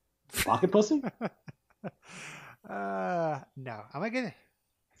 Pocket pussy? No, I'm gonna get.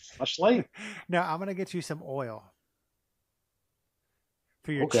 Flashlight? No, I'm gonna get you some oil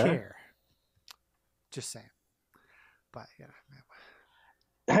for your Okay. chair. Just saying. But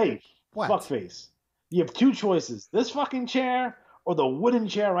Hey, What? fuckface. You have two choices: this fucking chair or the wooden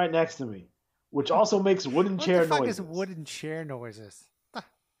chair right next to me, which also makes wooden what chair the fuck noises. is wooden chair noises?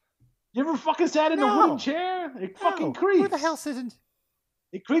 You ever fucking sat in a No. wooden chair? It fucking No, creaks. Who the hell sits in?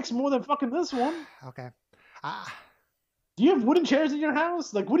 It creaks more than fucking this one. Okay. Do you have wooden chairs in your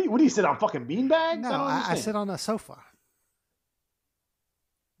house? Like, what do you sit on? Fucking beanbags? No, don't I understand. sit on a sofa.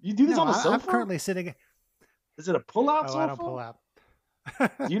 You do this No, on a sofa? I'm currently sitting. Is it a pull-out Oh, sofa? I don't pull out.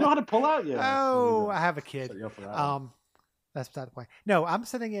 Do you know how to pull out? Yeah. Oh, I have a kid. Set you up for that. That's not the point. No, I'm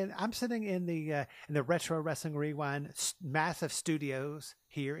sitting in the Retro Wrestling Rewind massive studios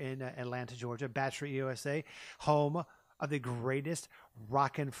here in Atlanta, Georgia, Battery, USA, home of the greatest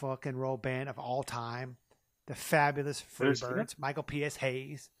rock and fucking roll band of all time, the fabulous Freebirds, Michael P.S.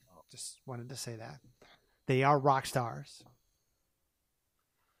 Hayes. Just wanted to say that they are rock stars.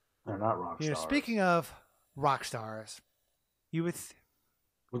 They're not rock stars. Speaking of rock stars, you would.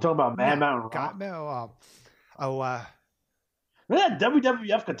 We're talking about Man Mountain Rock. God, no. Remember that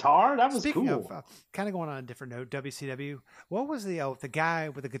WWF guitar? That was Speaking cool. of, kind of going on a different note, WCW. What was the guy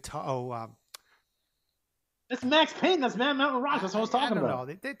with the guitar? It's Max Payne. That's Man Mountain Rock. That's what I was talking don't about.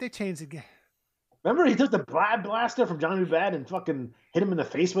 know. They changed again. Remember he took the blaster from Johnny Bad and fucking hit him in the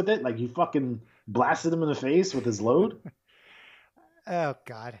face with it? Like he fucking blasted him in the face with his load? Oh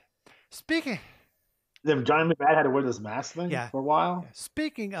God. Speaking. Then Johnny Bad had to wear this mask thing for a while.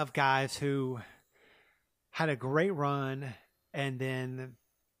 Speaking of guys who had a great run and then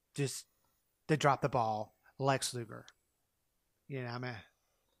just they dropped the ball, Lex Luger. You know, I mean,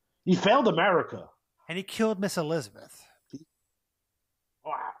 He failed America. and he killed Miss Elizabeth.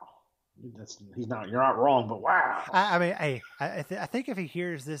 Wow. You're not wrong, but wow. I mean, hey, I think if he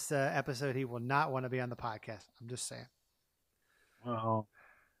hears this episode, he will not want to be on the podcast. I'm just saying. Well,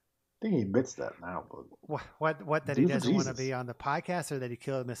 I think he admits that now. But What that he doesn't want to be on the podcast, or that he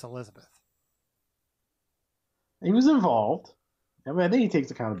killed Miss Elizabeth? He was involved. I mean, I think he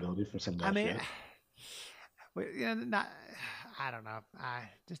takes accountability for some of that I mean, shit. I don't know.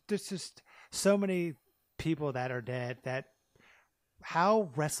 There's just so many people that are dead. That how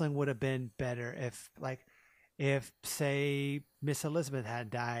wrestling would have been better if say Miss Elizabeth had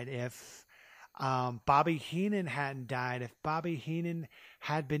died, if Bobby Heenan hadn't died, if Bobby Heenan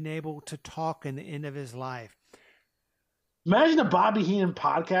had been able to talk in the end of his life. Imagine a Bobby Heenan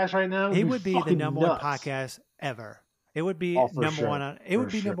podcast right now. It would be the number nuts. one podcast ever. It would be number one on. It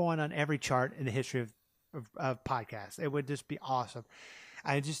would be number one on every chart in the history of podcasts. It would just be awesome.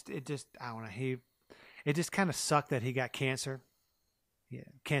 I don't know. It just kind of sucked that he got cancer. Yeah,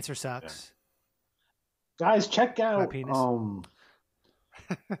 cancer sucks. Yeah. Guys, check out. My penis.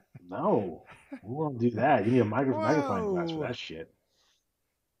 No, we won't do that. You need a magnifying glass for that shit.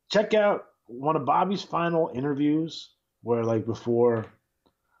 Check out one of Bobby's final interviews, where like before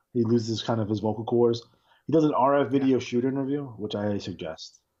he loses kind of his vocal cords, he does an RF video shoot interview, which I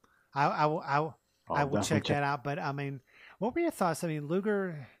suggest. I will check that out. But I mean, what were your thoughts? I mean,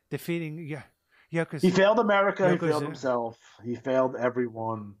 Luger defeating Yokozuna. He failed America. He failed himself. He failed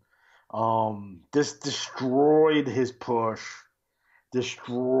everyone. This destroyed his push.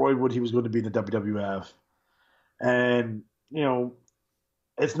 Destroyed what he was going to be in the WWF. And,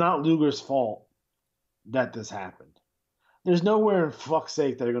 it's not Luger's fault that this happened. There's nowhere in fuck's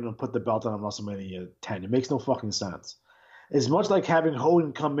sake that they're going to put the belt on WrestleMania 10. It makes no fucking sense. It's much like having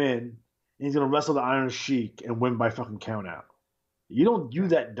Hogan come in and he's going to wrestle the Iron Sheik and win by fucking count out. You don't do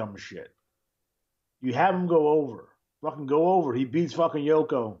that dumb shit. You have him go over. fucking go over. He beats fucking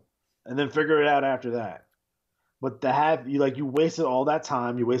Yoko, and then figure it out after that. But to have you wasted all that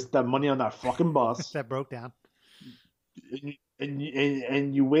time, you wasted that money on that fucking bus, that broke down.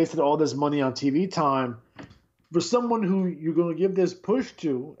 and you wasted all this money on TV time for someone who you're going to give this push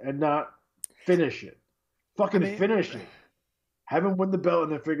to and not finish it. Fucking finish it. Have him win the belt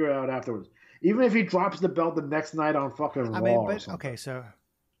and then figure it out afterwards. Even if he drops the belt the next night on fucking Raw or something. Okay, so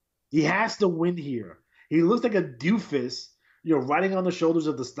he has to win here. He looks like a doofus, riding on the shoulders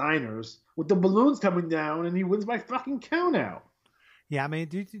of the Steiners with the balloons coming down, and he wins by fucking count out. Yeah, I mean,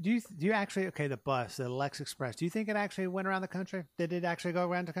 do you actually the bus, the Lex Express? Do you think it actually went around the country? Did it actually go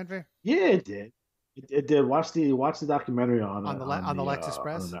around the country? Yeah, it did. It did. Watch the documentary on the Lex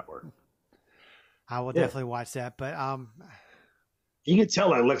Express on the network. I will definitely watch that, but you can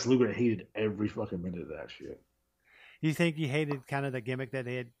tell that Lex Luger hated every fucking minute of that shit. You think he hated kind of the gimmick that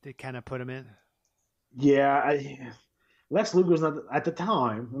they had to kind of put him in? Yeah, Lex Luger's not at the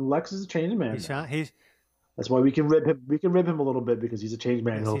time. Lex is a changed man. That's why we can rip him. We can rip him a little bit because he's a changed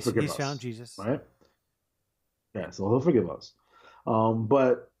man. He'll forgive us. He's found Jesus, right? Yeah, so he'll forgive us.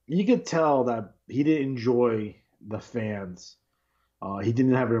 But you could tell that he didn't enjoy the fans. He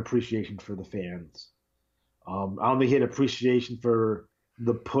didn't have an appreciation for the fans. I don't think he had appreciation for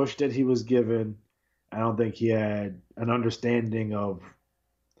the push that he was given. I don't think he had an understanding of,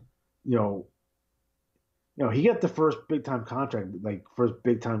 he got the first big time contract, first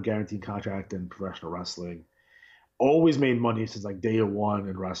big time guaranteed contract in professional wrestling. Always made money since day one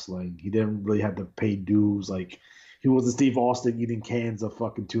in wrestling. He didn't really have to pay dues. He wasn't Steve Austin eating cans of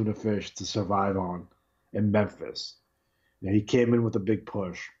fucking tuna fish to survive on in Memphis. He came in with a big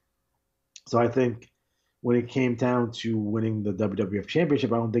push. So I think when it came down to winning the WWF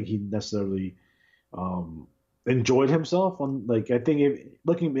Championship, I don't think he necessarily enjoyed himself. I think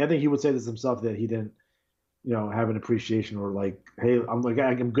he would say this himself that he didn't, have an appreciation or hey, I'm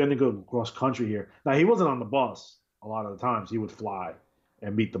going to go cross country here. Now he wasn't on the bus a lot of the times. He would fly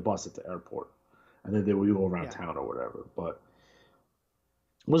and meet the bus at the airport, and then they would go around town or whatever. But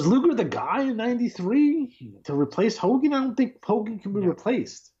was Luger the guy in '93 to replace Hogan? I don't think Hogan can be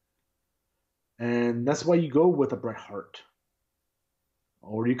replaced. And that's why you go with a Bret Hart.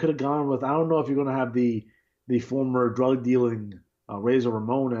 Or you could have gone with, I don't know if you're going to have the former drug dealing Razor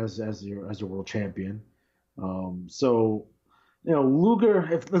Ramon as your world champion. Luger,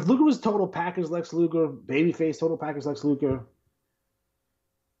 if Luger was total package Lex Luger, babyface total package Lex Luger,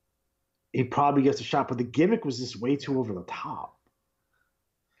 he probably gets a shot. But the gimmick was just way too over the top.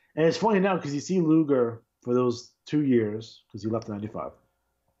 And it's funny now because you see Luger for those 2 years, because he left in '95.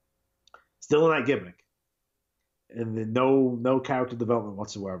 Still in that gimmick. And then no character development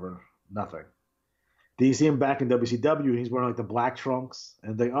whatsoever. Nothing. Then you see him back in WCW, and he's wearing the black trunks.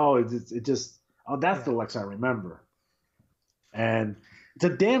 And that's the Lex I remember. And it's a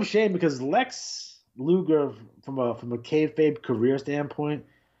damn shame because Lex Luger, from a kayfabe career standpoint,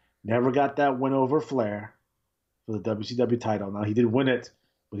 never got that win over Flair for the WCW title. Now, he did win it,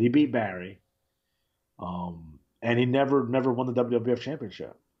 but he beat Barry. And he never won the WWF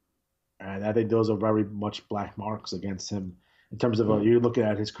Championship. And I think those are very much black marks against him in terms of you're looking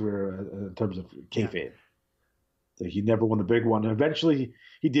at his career in terms of kayfabe. So he never won the big one. And eventually,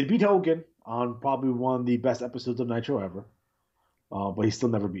 he did beat Hogan on probably one of the best episodes of Nitro ever. But he still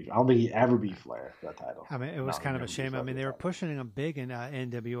never beat. I don't think he ever beat Flair for that title. I mean, it was kind of a shame. I mean, they were pushing him big in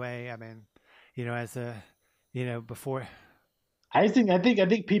NWA. I mean, before. I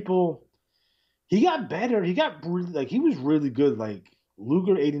think people. He got better. He got really he was really good.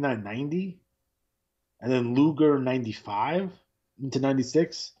 Luger 89-90, and then Luger 95 into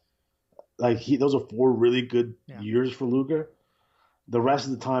 96. Those are 4 really good years for Luger. The rest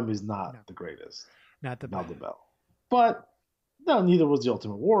of the time is not the greatest. Not the best. But no, neither was the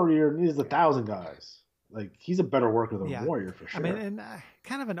Ultimate Warrior. Neither the 1,000 guys. He's a better worker than Warrior for sure. I mean, and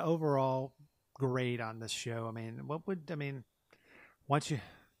kind of an overall grade on this show. I mean, once you.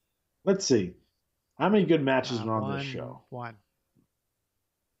 Let's see. How many good matches were on this show? One.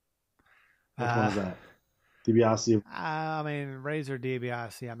 Which one is that? DiBiase. I mean, Razor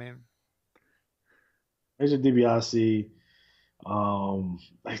DiBiase. I mean, Razor DiBiase.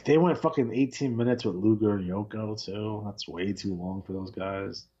 They went fucking 18 minutes with Luger and Yoko too. That's way too long for those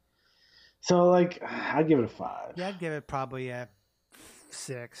guys. So I'd give it a 5. Yeah, I'd give it probably a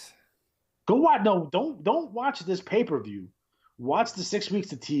 6. Go watch. No, don't watch this pay-per-view. Watch the 6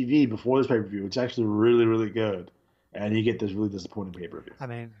 weeks of TV before this pay-per-view. It's actually really, really good. And you get this really disappointing pay-per-view. I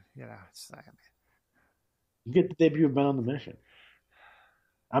mean, you get the debut of Men on the Mission.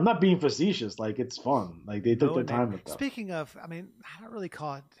 I'm not being facetious. It's fun. They took their time with that. Speaking of, I mean, I don't really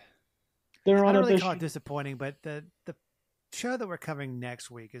call it. they're I on don't a really call it disappointing, but the show that we're covering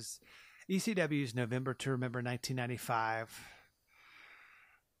next week is ECW's November to Remember 1995.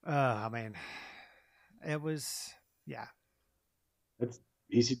 I mean, it was, yeah. It's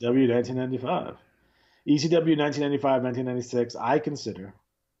ECW 1995. ECW 1995, 1996, I consider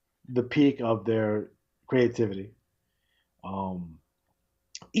the peak of their creativity.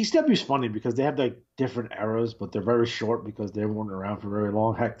 ECW is funny because they have like different eras, but they're very short because they weren't around for very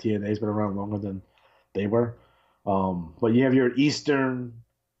long. Heck, TNA's been around longer than they were. But you have your Eastern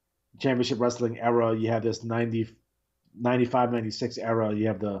Championship Wrestling era. You have this 95, 96 era. You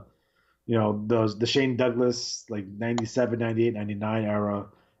have the Shane Douglas, like 97, 98, 99 era.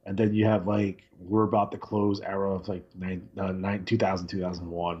 And then you have like we're about to close era of like 2000,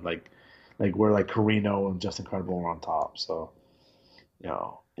 2001, like where like Carino and Justin Credible are on top. So,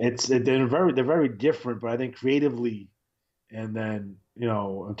 they're very different, but I think creatively, and then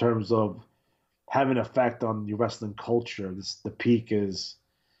in terms of having an effect on your wrestling culture, the peak is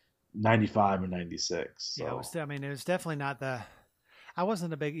 95 and 96. So. Yeah, it was definitely not I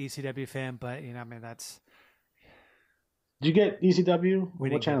wasn't a big ECW fan, but that's. Did you get ECW?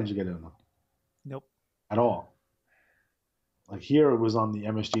 What channel did you get it on? Nope. At all. Like here, it was on the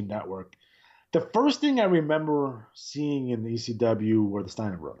MSG network. The first thing I remember seeing in ECW were the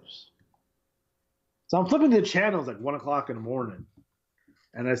Steiner Brothers. So I'm flipping the channels like 1 o'clock in the morning,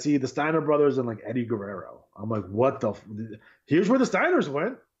 and I see the Steiner Brothers and like Eddie Guerrero. I'm like, what the? Here's where the Steiners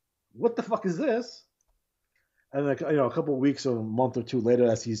went. What the fuck is this? And like a couple of weeks or a month or two later,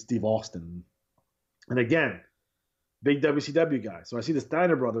 I see Steve Austin, and again, big WCW guy. So I see the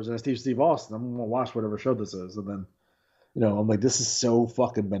Steiner Brothers and I see Steve Austin. I'm gonna watch whatever show this is, and then, I'm like, this is so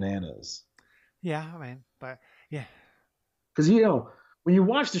fucking bananas. Yeah, but yeah, because when you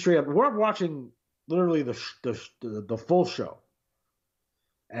watch the straight up, we're watching literally the full show,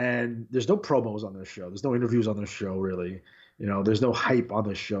 and there's no promos on this show. There's no interviews on this show, really. There's no hype on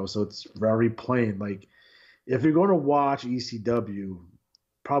this show, so it's very plain. Like, if you're going to watch ECW,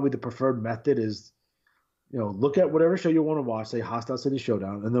 probably the preferred method is, look at whatever show you want to watch, say Hostile City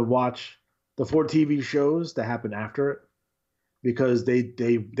Showdown, and then watch the 4 TV shows that happen after it, because they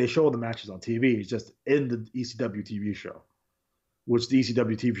show the matches on TV. It's just in the ECW TV show, which the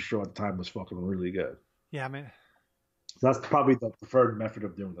ECW TV show at the time was fucking really good. Yeah, so that's probably the preferred method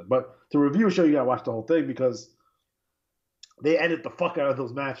of doing it. But to review a show, you gotta watch the whole thing because they edit the fuck out of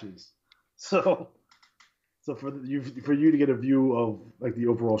those matches. So for you to get a view of like the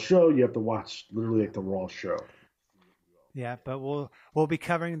overall show, you have to watch literally like the raw show. Yeah, but we'll be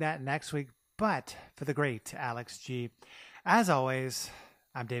covering that next week. But for the great Alex G, as always,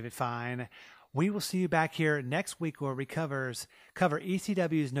 I'm David Fine. We will see you back here next week where we cover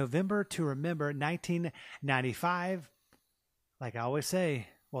ECW's November to Remember 1995. Like I always say,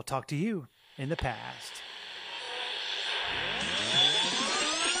 we'll talk to you in the past.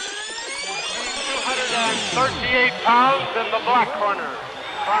 238 pounds in the black corner.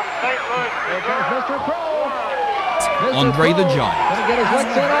 From St. Louis, Here comes Mr. Crow. Andre the Giant. Gonna get his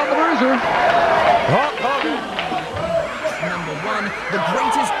licks in on the bruiser. Hulk Hogan. Number 1, the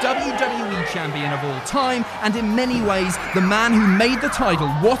greatest WWE champion of all time, and in many ways, the man who made the title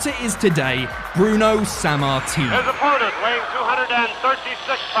what it is today, Bruno Sammartino. His opponent weighing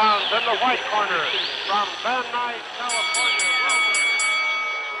 236 pounds in the white corner. From Van Nuys, California.